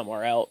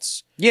somewhere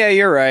else. Yeah,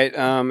 you're right.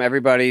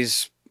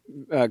 Everybody's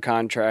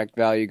contract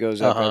value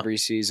goes up every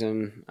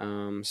season.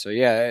 So,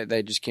 yeah,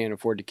 they just can't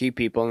afford to keep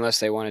people unless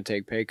they want to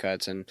take pay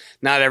cuts. And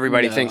not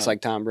everybody thinks like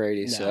Tom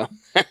Brady. No. So,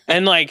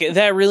 and, like,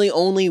 that really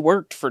only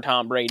worked for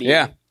Tom Brady.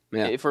 Yeah.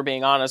 If we're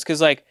being honest.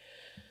 Because, like,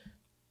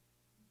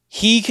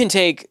 he can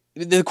take –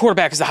 the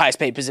quarterback is the highest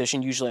paid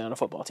position usually on a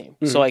football team.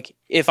 So, like,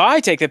 if I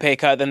take the pay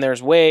cut, then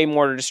there's way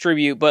more to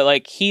distribute. But,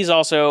 like, he's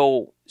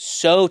also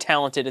so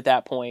talented at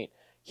that point,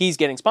 he's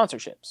getting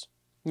sponsorships.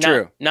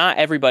 True. Not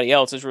everybody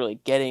else is really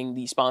getting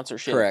these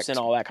sponsorships and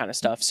all that kind of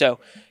stuff.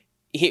 So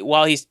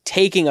while he's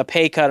taking a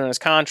pay cut on his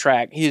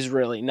contract, he's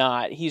really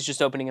not. He's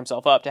just opening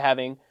himself up to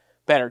having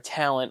better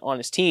talent on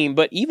his team.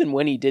 But even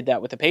when he did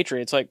that with the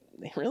Patriots, like,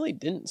 they really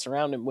didn't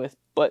surround him with.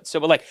 But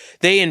like,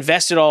 they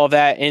invested all of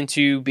that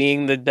into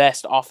being the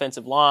best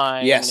offensive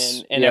line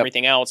and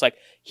everything else. Like,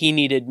 he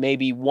needed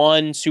maybe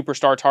one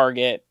superstar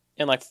target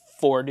and like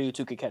 4 dudes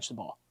who could catch the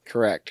ball.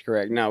 Correct.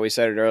 No, we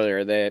said it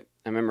earlier.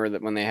 I remember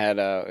that when they had,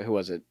 who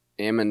was it?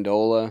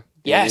 Amendola,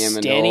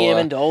 Danny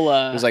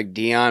Amendola. It was like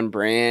Deion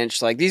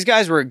Branch. Like these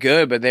guys were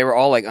good, but they were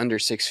all like under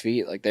 6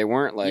 feet. Like they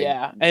weren't like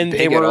and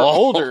they were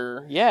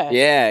older. Yeah,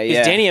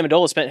 yeah. Danny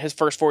Amendola spent his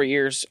first 4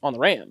 years on the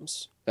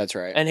Rams. That's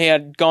right. And he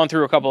had gone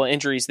through a couple of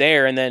injuries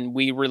there, and then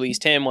we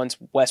released him once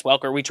Wes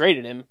Welker. We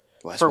traded him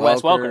for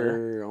Wes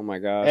Welker. Oh my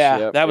gosh.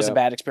 Yeah, that was a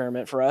bad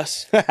experiment for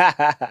us.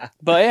 But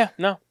yeah,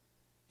 no.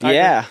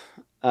 Yeah.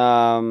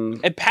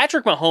 And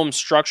Patrick Mahomes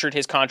structured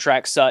his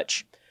contract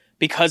such,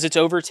 because it's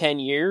over 10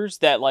 years,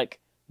 that like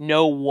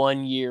no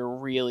 1 year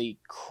really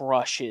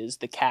crushes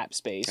the cap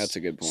space. That's a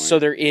good point. So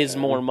there is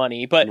more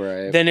money. But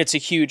then it's a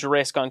huge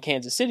risk on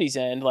Kansas City's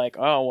end. Like,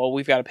 oh, well,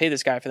 we've got to pay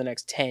this guy for the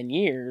next 10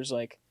 years.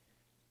 Like,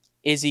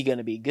 is he going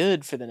to be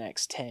good for the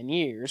next 10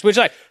 years? Which,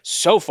 like,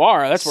 so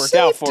far, that's worked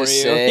out for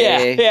you.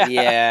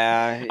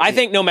 Yeah. I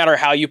think no matter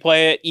how you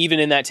play it, even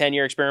in that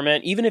 10-year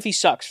experiment, even if he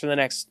sucks for the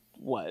next,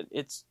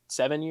 it's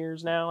 7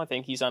 years now? I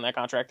think he's on that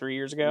contract 3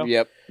 years ago.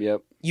 Yep.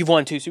 You've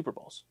won 2 Super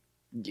Bowls.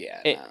 Yeah.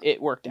 It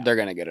worked out. They're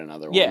going to get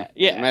another one. Yeah.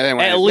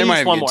 At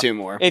least one more. 2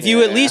 more. If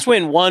you at least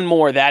win one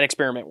more, that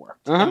experiment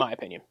worked, in my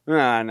opinion.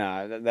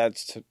 No,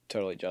 that's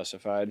totally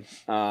justified.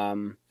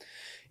 I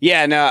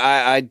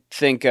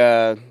think...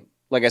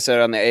 like I said,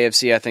 on the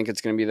AFC, I think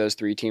it's going to be those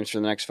 3 teams for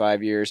the next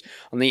 5 years.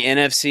 On the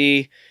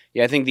NFC,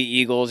 I think the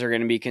Eagles are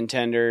going to be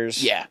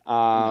contenders. Yeah,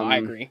 I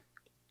agree.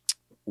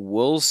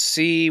 We'll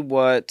see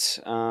what...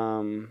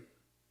 I'm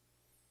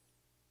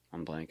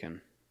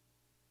blanking.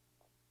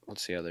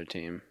 What's the other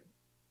team?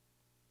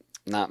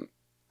 Not...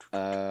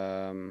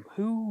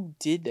 Who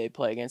did they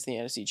play against the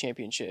NFC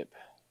Championship?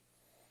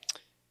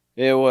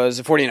 It was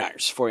the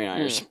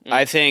 49ers.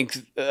 I think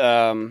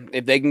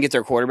if they can get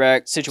their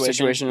quarterback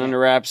situation under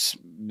wraps,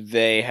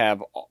 they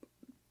have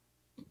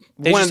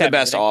one of the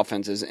best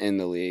offenses in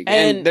the league.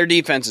 And their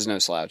defense is no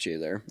slouch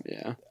either.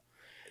 Yeah.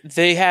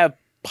 They have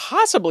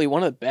possibly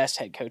one of the best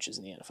head coaches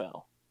in the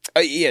NFL.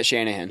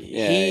 Shanahan.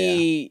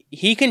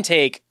 He can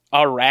take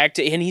a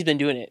ragtag, and he's been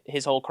doing it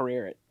his whole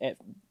career at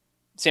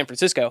San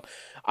Francisco.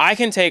 I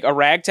can take a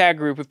ragtag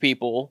group of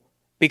people,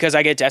 because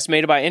I get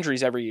decimated by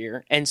injuries every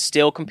year, and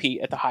still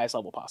compete at the highest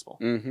level possible.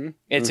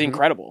 It's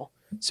incredible.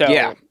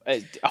 So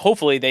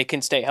hopefully they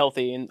can stay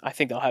healthy, and I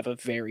think they'll have a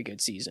very good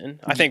season.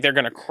 I think they're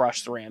going to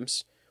crush the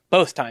Rams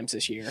both times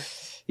this year.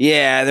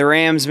 Yeah, the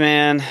Rams,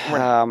 man.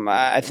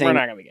 I think we're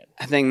not going to be good.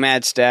 I think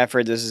Matt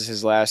Stafford, this is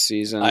his last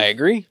season. I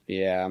agree.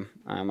 Yeah,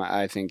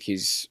 I think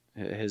his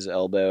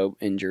elbow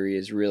injury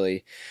is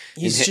really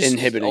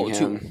inhibiting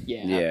him.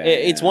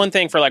 It's one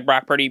thing for like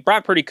Brock Purdy.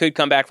 Brock Purdy could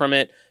come back from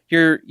it.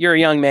 You're a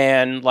young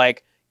man,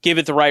 like, give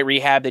it the right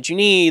rehab that you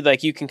need,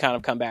 like, you can kind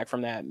of come back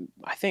from that.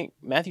 I think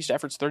Matthew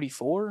Stafford's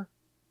 34?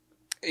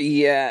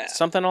 Yeah.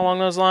 Something along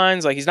those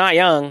lines. Like, he's not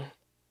young.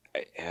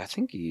 I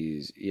think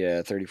he's,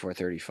 34,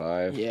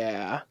 35.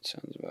 Yeah.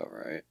 Sounds about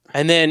right.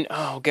 And then,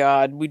 oh,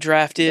 God, we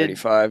drafted...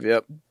 35,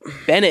 yep.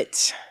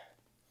 Bennett.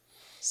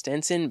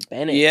 Stetson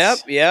Bennett.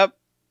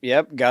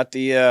 Yep. Got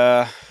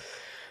the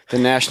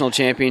national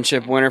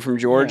championship winner from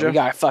Georgia. We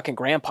got a fucking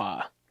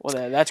grandpa.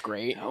 Well, that's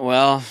great.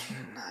 Well,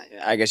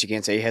 I guess you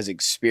can't say he has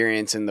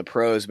experience in the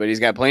pros, but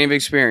he's got plenty of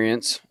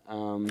experience.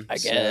 I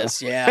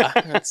guess, yeah.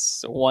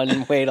 That's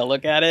one way to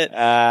look at it.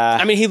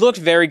 I mean, he looked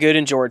very good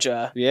in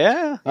Georgia.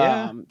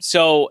 Yeah.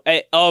 So,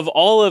 of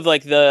all of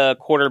like the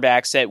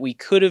quarterbacks that we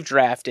could have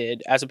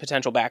drafted as a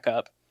potential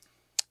backup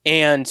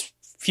and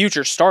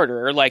future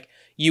starter, like,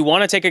 you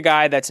want to take a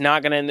guy that's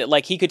not going to,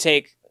 like, he could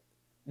take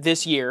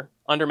this year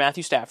under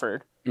Matthew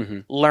Stafford,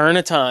 learn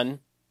a ton,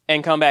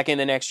 and come back in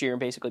the next year and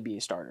basically be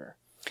a starter.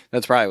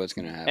 That's probably what's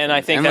going to happen. And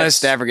I think unless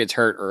Stafford gets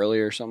hurt early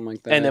or something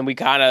like that. And then we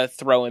kind of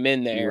throw him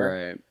in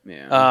there. Right,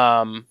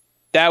 yeah.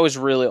 That was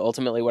really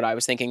ultimately what I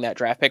was thinking that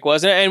draft pick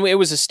was. And it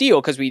was a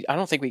steal because I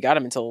don't think we got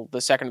him until the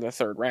second or the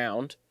third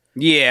round.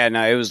 Yeah,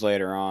 no, it was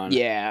later on.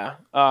 Yeah.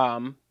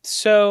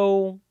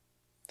 So,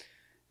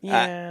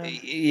 yeah. We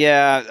just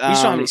don't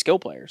have any skill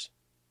players.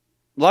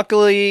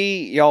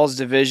 Luckily, y'all's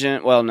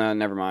division... Well, no,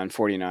 never mind.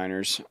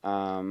 49ers.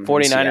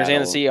 49ers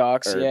and the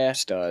Seahawks, yeah.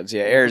 Studs.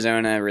 Yeah,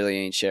 Arizona really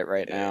ain't shit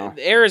right now.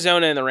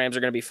 Arizona and the Rams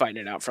are going to be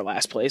fighting it out for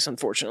last place,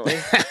 unfortunately.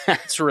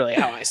 That's really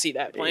how I see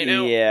that playing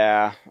out.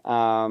 Yeah.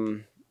 I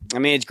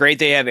mean, it's great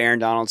they have Aaron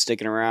Donald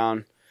sticking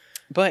around.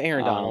 But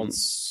Aaron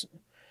Donald's...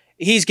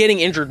 He's getting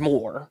injured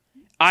more.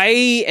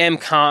 I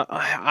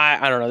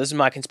don't know. This is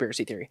my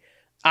conspiracy theory.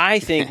 I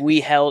think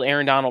we held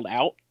Aaron Donald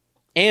out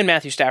and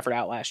Matthew Stafford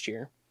out last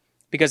year.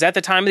 Because at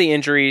the time of the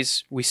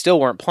injuries, we still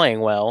weren't playing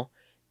well,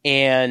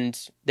 and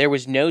there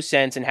was no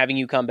sense in having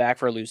you come back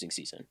for a losing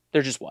season.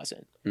 There just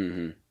wasn't.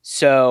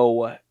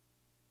 So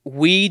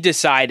we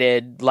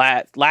decided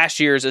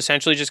last year is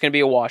essentially just going to be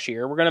a wash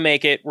year. We're going to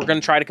make it. We're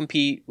going to try to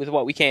compete with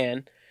what we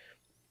can,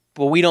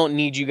 but we don't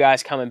need you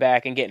guys coming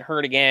back and getting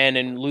hurt again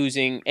and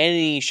losing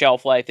any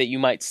shelf life that you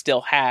might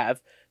still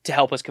have to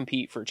help us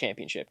compete for a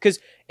championship. Because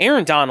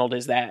Aaron Donald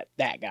is that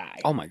guy.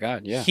 Oh, my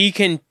God, yeah. He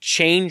can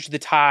change the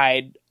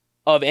tide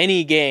of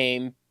any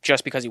game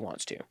just because he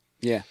wants to.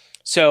 Yeah.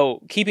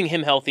 So keeping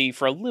him healthy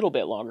for a little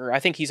bit longer. I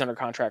think he's under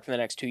contract for the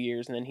next 2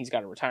 years, and then he's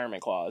got a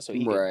retirement clause, so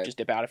he can just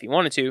dip out if he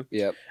wanted to.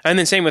 Yep. And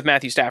then same with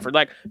Matthew Stafford.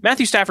 Like,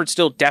 Matthew Stafford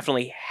still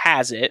definitely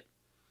has it.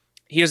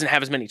 He doesn't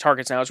have as many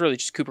targets now. It's really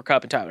just Cooper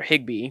Kupp and Tyler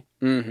Higbee.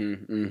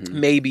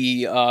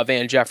 Maybe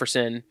Van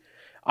Jefferson.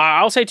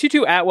 I'll say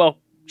Tutu Atwell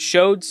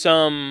showed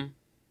some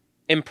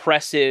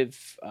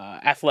impressive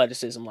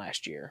athleticism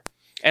last year.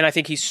 And I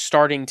think he's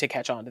starting to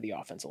catch on to the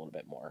offense a little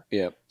bit more.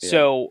 Yep.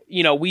 So,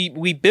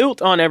 we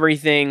built on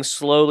everything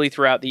slowly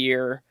throughout the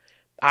year.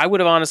 I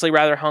would have honestly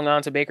rather hung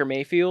on to Baker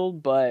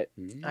Mayfield, but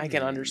I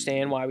can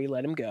understand why we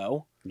let him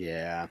go.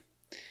 Yeah.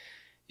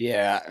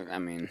 Yeah, I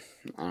mean,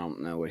 I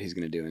don't know what he's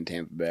going to do in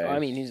Tampa Bay. I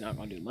mean, he's not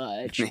going to do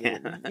much.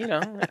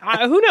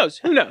 Who knows?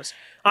 Who knows?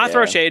 I'll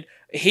throw shade.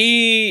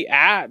 He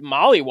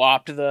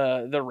mollywopped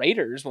the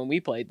Raiders when we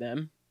played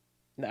them.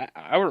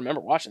 I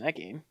remember watching that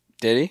game.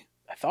 Did he?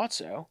 I thought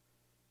so.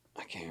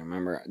 I can't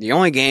remember. The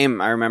only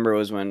game I remember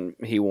was when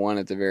he won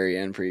at the very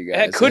end for you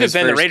guys. It could have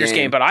been the Raiders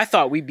game, but I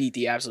thought we beat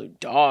the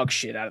absolute dog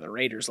shit out of the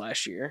Raiders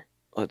last year.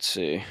 Let's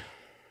see.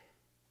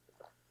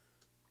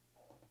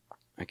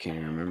 I can't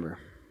even remember.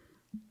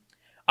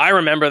 I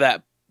remember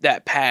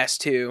that pass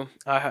too.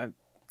 God,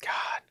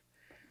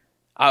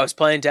 I was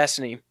playing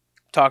Destiny,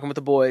 talking with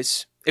the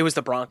boys. It was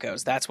the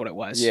Broncos. That's what it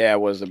was. Yeah,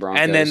 it was the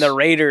Broncos. And then the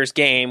Raiders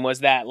game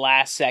was that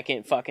last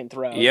second fucking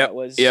throw.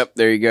 Yep.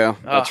 There you go.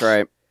 That's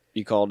right.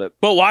 You called it.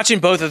 But watching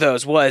both of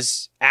those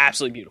was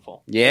absolutely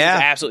beautiful. Yeah,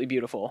 absolutely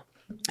beautiful.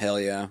 Hell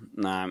yeah.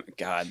 Nah,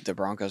 God, the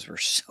Broncos were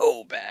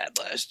so bad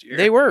last year.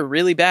 They were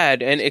really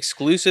bad, and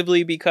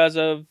exclusively because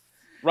of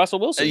Russell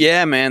Wilson.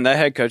 Yeah, man, that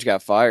head coach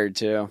got fired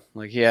too.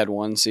 Like, he had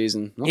one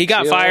season. He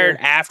got fired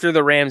after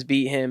the Rams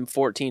beat him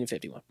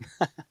 14-51.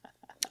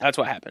 That's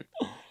what happened.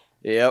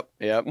 Yep.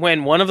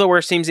 When one of the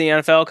worst teams in the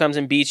NFL comes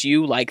and beats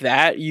you like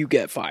that, you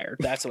get fired.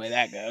 That's the way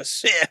that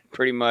goes. Yeah,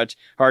 pretty much.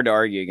 Hard to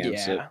argue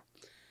against it.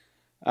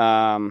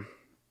 All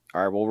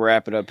right, we'll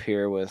wrap it up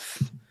here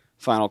with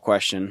final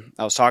question.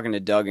 I was talking to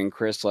Doug and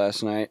Chris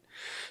last night.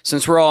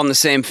 Since we're all in the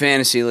same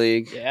fantasy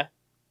league,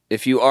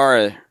 if you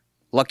are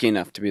lucky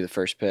enough to be the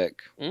first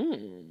pick, I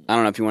don't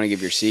know if you want to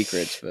give your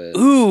secrets, but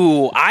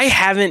I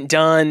haven't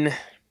done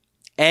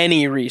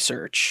any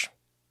research.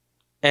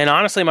 And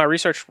honestly, my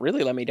research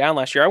really let me down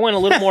last year. I went a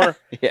little more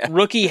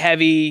rookie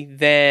heavy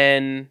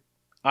than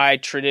I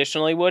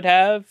traditionally would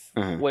have,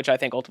 which I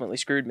think ultimately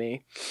screwed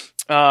me.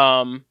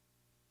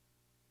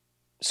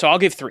 So I'll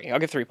give three. I'll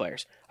give three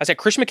players. I said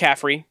Chris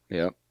McCaffrey.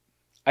 Yep.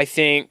 I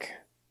think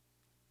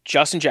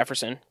Justin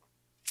Jefferson.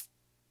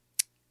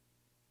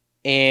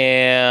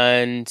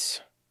 And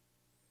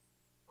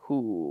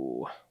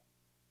who?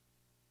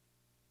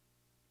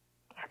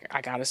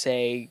 I gotta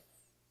say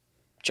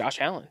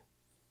Josh Allen.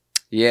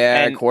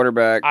 Yeah, and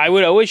quarterback. I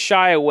would always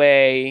shy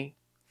away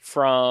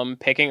from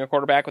picking a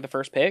quarterback with the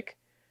first pick,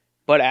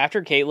 but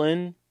after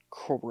Caitlin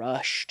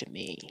crushed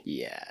me.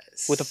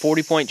 Yes. With a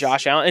 40-point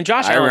Josh Allen. And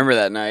Josh Allen, I remember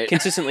that night.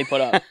 Consistently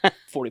put up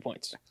 40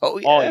 points. Oh,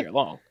 yeah. All year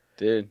long.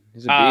 Dude,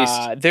 he's a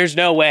beast. There's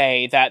no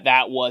way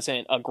that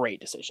wasn't a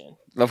great decision.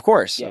 Of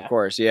course.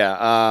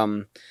 Yeah.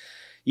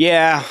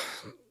 Yeah.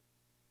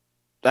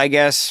 I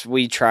guess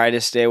we try to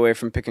stay away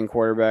from picking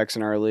quarterbacks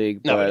in our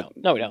league. No,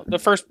 we don't. The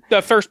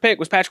first pick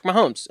was Patrick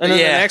Mahomes. And then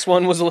the next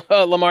one was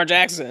Lamar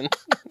Jackson.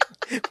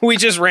 We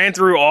just ran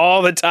through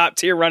all the top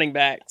tier running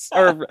backs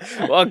or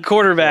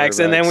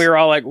quarterbacks, and then we were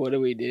all like, "What do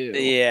we do?"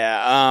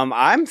 Yeah,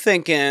 I'm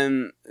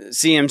thinking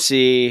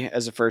CMC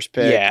as a first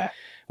pick. Yeah,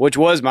 which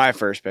was my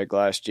first pick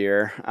last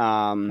year.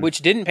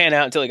 Which didn't pan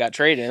out until he got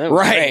traded.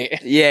 Right?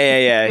 Great.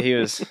 Yeah. He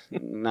was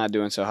not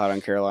doing so hot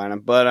on Carolina,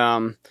 but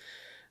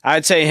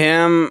I'd say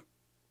him.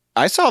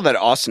 I saw that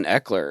Austin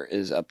Eckler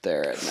is up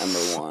there at number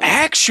 1.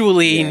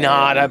 Actually,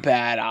 not a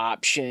bad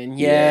option.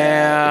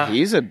 Yeah.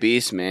 He's a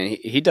beast, man.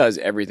 He does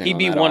everything. He'd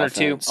be one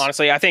offense. Or two.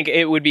 Honestly, I think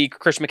it would be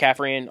Chris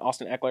McCaffrey and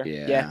Austin Eckler.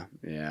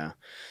 Yeah.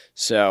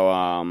 So,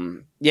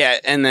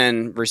 and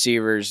then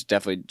receivers,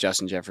 definitely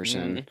Justin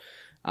Jefferson.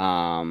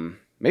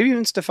 Maybe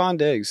even Stephon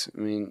Diggs.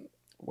 I mean,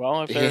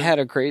 well, if he had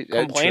a great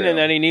complaining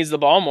that he needs the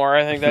ball more,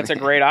 I think that's a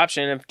great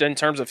option in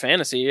terms of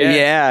fantasy.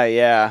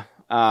 Yeah.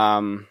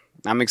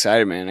 I'm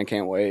excited, man. I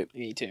can't wait.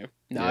 Me too.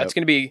 No, it's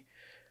gonna be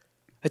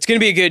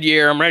a good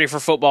year. I'm ready for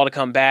football to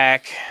come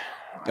back.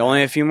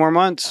 Only a few more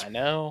months. I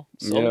know.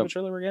 Slowly but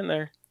surely we're getting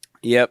there.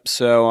 Yep.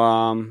 So,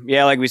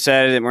 like we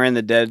said, we're in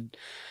the dead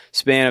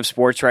span of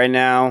sports right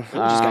now. We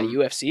just got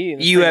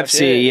UFC.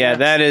 UFC,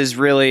 that is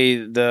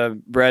really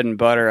the bread and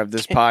butter of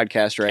this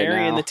podcast right now.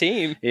 Carrying the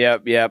team.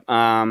 Yep.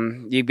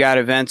 You've got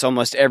events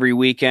almost every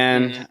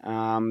weekend.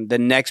 The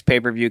next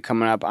pay-per-view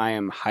coming up, I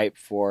am hyped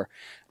for.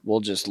 We'll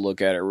just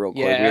look at it real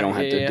quick. We don't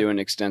have to do an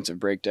extensive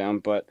breakdown,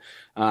 but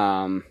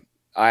I'm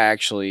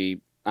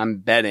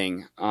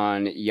betting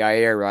on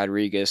Yair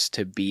Rodriguez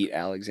to beat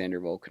Alexander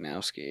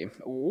Volkanovski.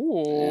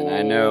 Ooh. And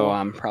I know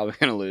I'm probably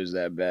going to lose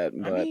that bet.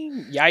 But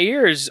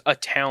Yair is a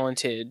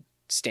talented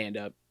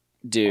stand-up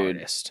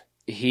artist.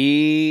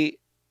 He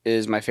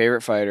is my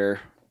favorite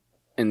fighter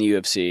in the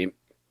UFC.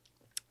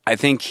 I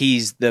think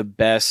he's the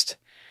best.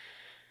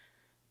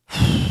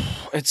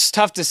 It's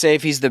tough to say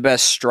if he's the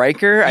best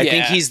striker. I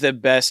think Yeah. he's the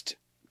best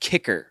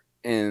kicker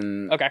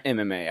in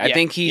MMA. I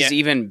think he's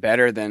even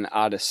better than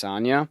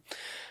Adesanya.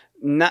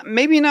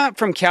 Maybe not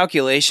from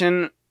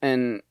calculation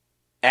and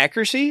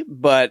accuracy,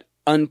 but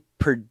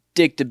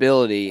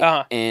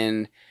unpredictability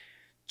and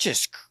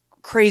just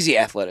crazy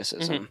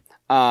athleticism.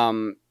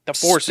 The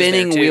force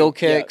spinning is there too. wheel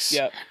kicks,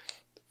 Yep.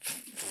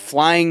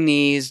 flying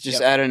knees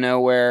just out of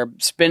nowhere,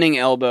 spinning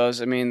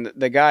elbows. I mean,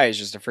 the guy is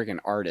just a freaking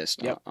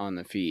artist on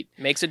the feet.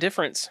 Makes a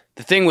difference.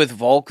 The thing with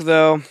Volk,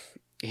 though,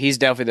 he's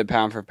definitely the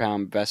pound for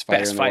pound best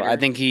fighter in the world. I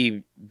think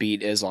he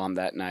beat Islam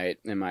that night,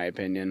 in my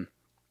opinion.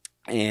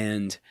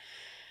 And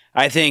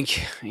I think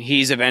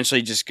he's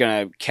eventually just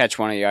going to catch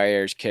one of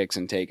Yair's kicks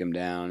and take him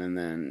down, and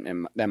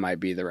then that might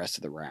be the rest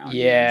of the round.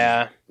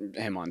 Yeah.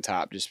 Him on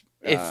top. Just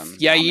if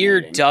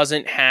Yair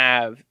doesn't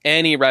have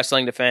any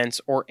wrestling defense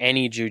or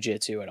any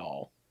jiu-jitsu at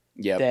all,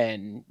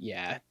 then,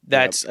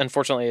 that's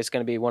unfortunately it's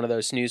going to be one of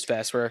those snooze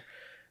fests where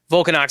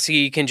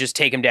Volkanovski can just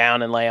take him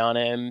down and lay on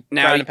him,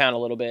 ground and pound a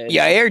little bit.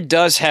 Yair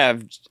does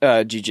have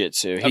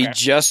jiu-jitsu. He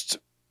just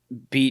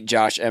beat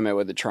Josh Emmett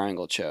with a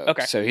triangle choke.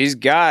 Okay. So he's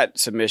got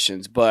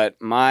submissions,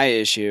 but my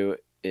issue,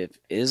 if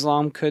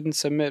Islam couldn't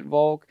submit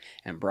Volk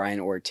and Brian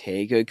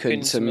Ortega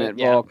couldn't submit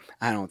Volk,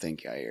 I don't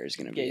think Yair is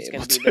going to be able to. He's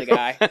going to be the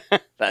guy.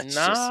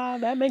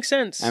 That makes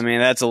sense. I mean,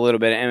 that's a little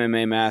bit of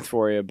MMA math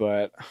for you,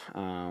 but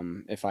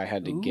if I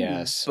had to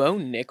guess. Bo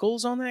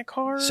Nichols on that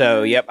card?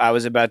 So, I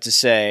was about to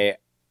say,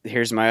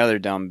 here's my other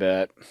dumb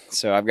bet.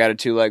 So I've got a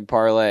 2-leg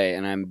parlay,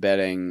 and I'm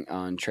betting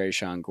on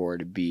Tresean Gore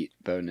to beat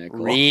Bo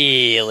Nichols.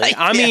 Really?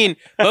 I mean,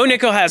 Bo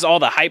Nichols has all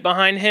the hype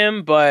behind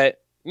him, but,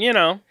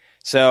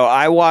 So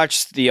I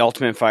watched the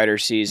Ultimate Fighter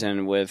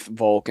season with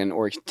Volk and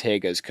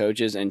Ortega as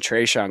coaches, and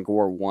Tresean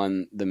Gore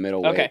won the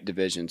middleweight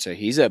division. So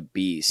he's a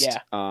beast.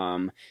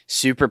 Yeah.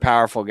 Super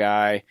powerful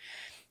guy.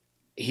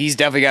 He's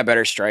definitely got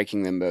better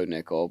striking than Bo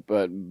Nichols,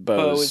 but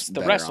Bo's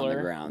the better wrestler on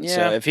the ground. Yeah.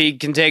 So if he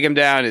can take him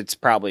down, it's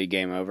probably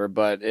game over.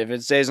 But if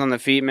it stays on the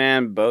feet,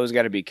 man, Bo's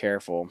got to be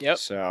careful. Yep.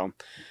 So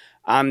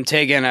I'm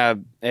taking a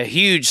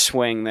huge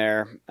swing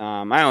there.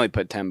 I only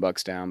put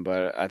 $10 down,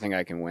 but I think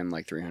I can win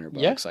like $300.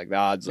 Yeah. Like the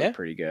odds look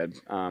pretty good.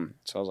 So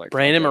I was like,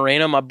 Brandon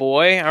Moreno, my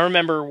boy. I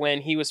remember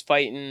when he was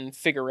fighting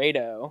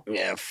Figueiredo.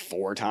 Yeah,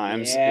 4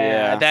 times.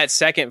 Yeah. That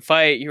second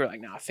fight, you were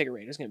like, nah,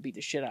 Figueiredo's going to beat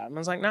the shit out of him. I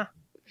was like, nah,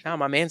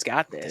 my man's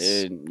got this.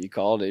 Dude, you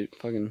called it.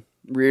 Fucking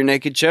rear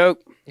naked choke.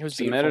 It was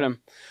Submitted beautiful.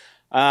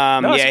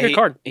 him. It's a good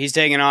card. He's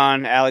taking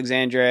on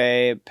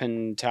Alexandre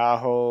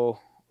Pantoja.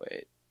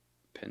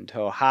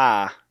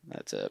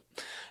 That's it.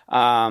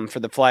 For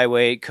the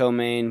flyweight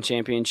co-main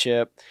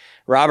championship.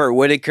 Robert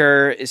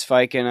Whittaker is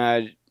fighting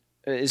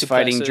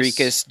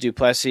Dricus du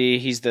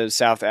Plessis. He's the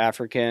South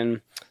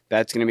African.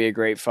 That's going to be a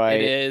great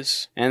fight. It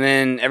is. And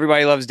then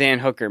everybody loves Dan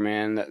Hooker,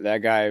 man. That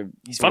guy,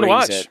 he's fun to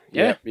watch. It.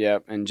 Yeah.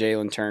 Yep. And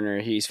Jalen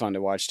Turner, he's fun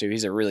to watch too.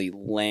 He's a really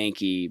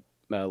lanky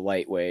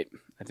lightweight.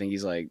 I think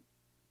he's like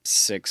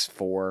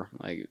 6'4".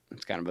 Like,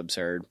 it's kind of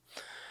absurd.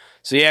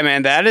 So yeah,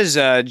 man, that is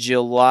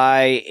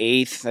July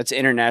 8th. That's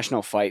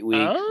International Fight Week.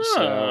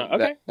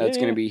 Okay. That's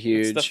going to be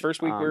huge. It's the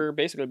first week we're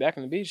basically back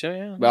on the beach. So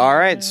yeah. All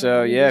right.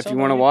 So yeah, if you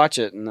want to watch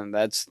it, and then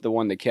that's the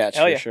one to catch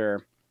for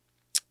sure.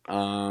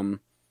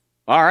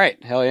 All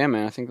right. Hell yeah,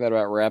 man. I think that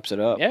about wraps it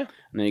up. Yeah. And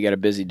then you got a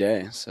busy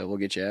day, so we'll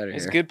get you out of here.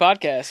 It's a good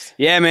podcast.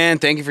 Yeah, man.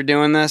 Thank you for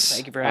doing this.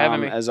 Thank you for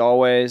having me. As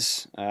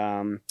always,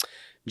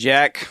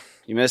 Jack,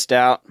 you missed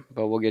out,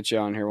 but we'll get you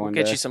on here one day.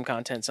 We'll get you some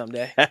content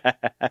someday.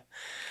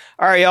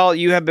 All right, y'all.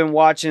 You have been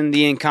watching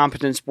the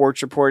Incompetent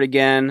Sports Report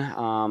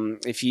again.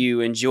 If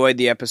you enjoyed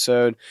the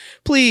episode,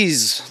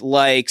 please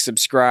like,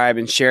 subscribe,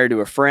 and share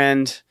to a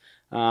friend.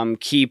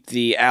 Keep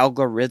the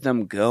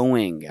algorithm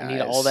going, guys. We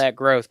need all that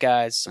growth,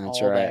 guys.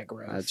 That's all right. That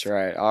growth. That's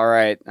right. All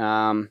right.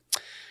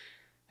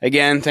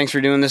 Again, thanks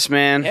for doing this,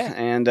 man. Yeah.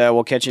 And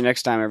we'll catch you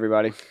next time,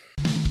 everybody.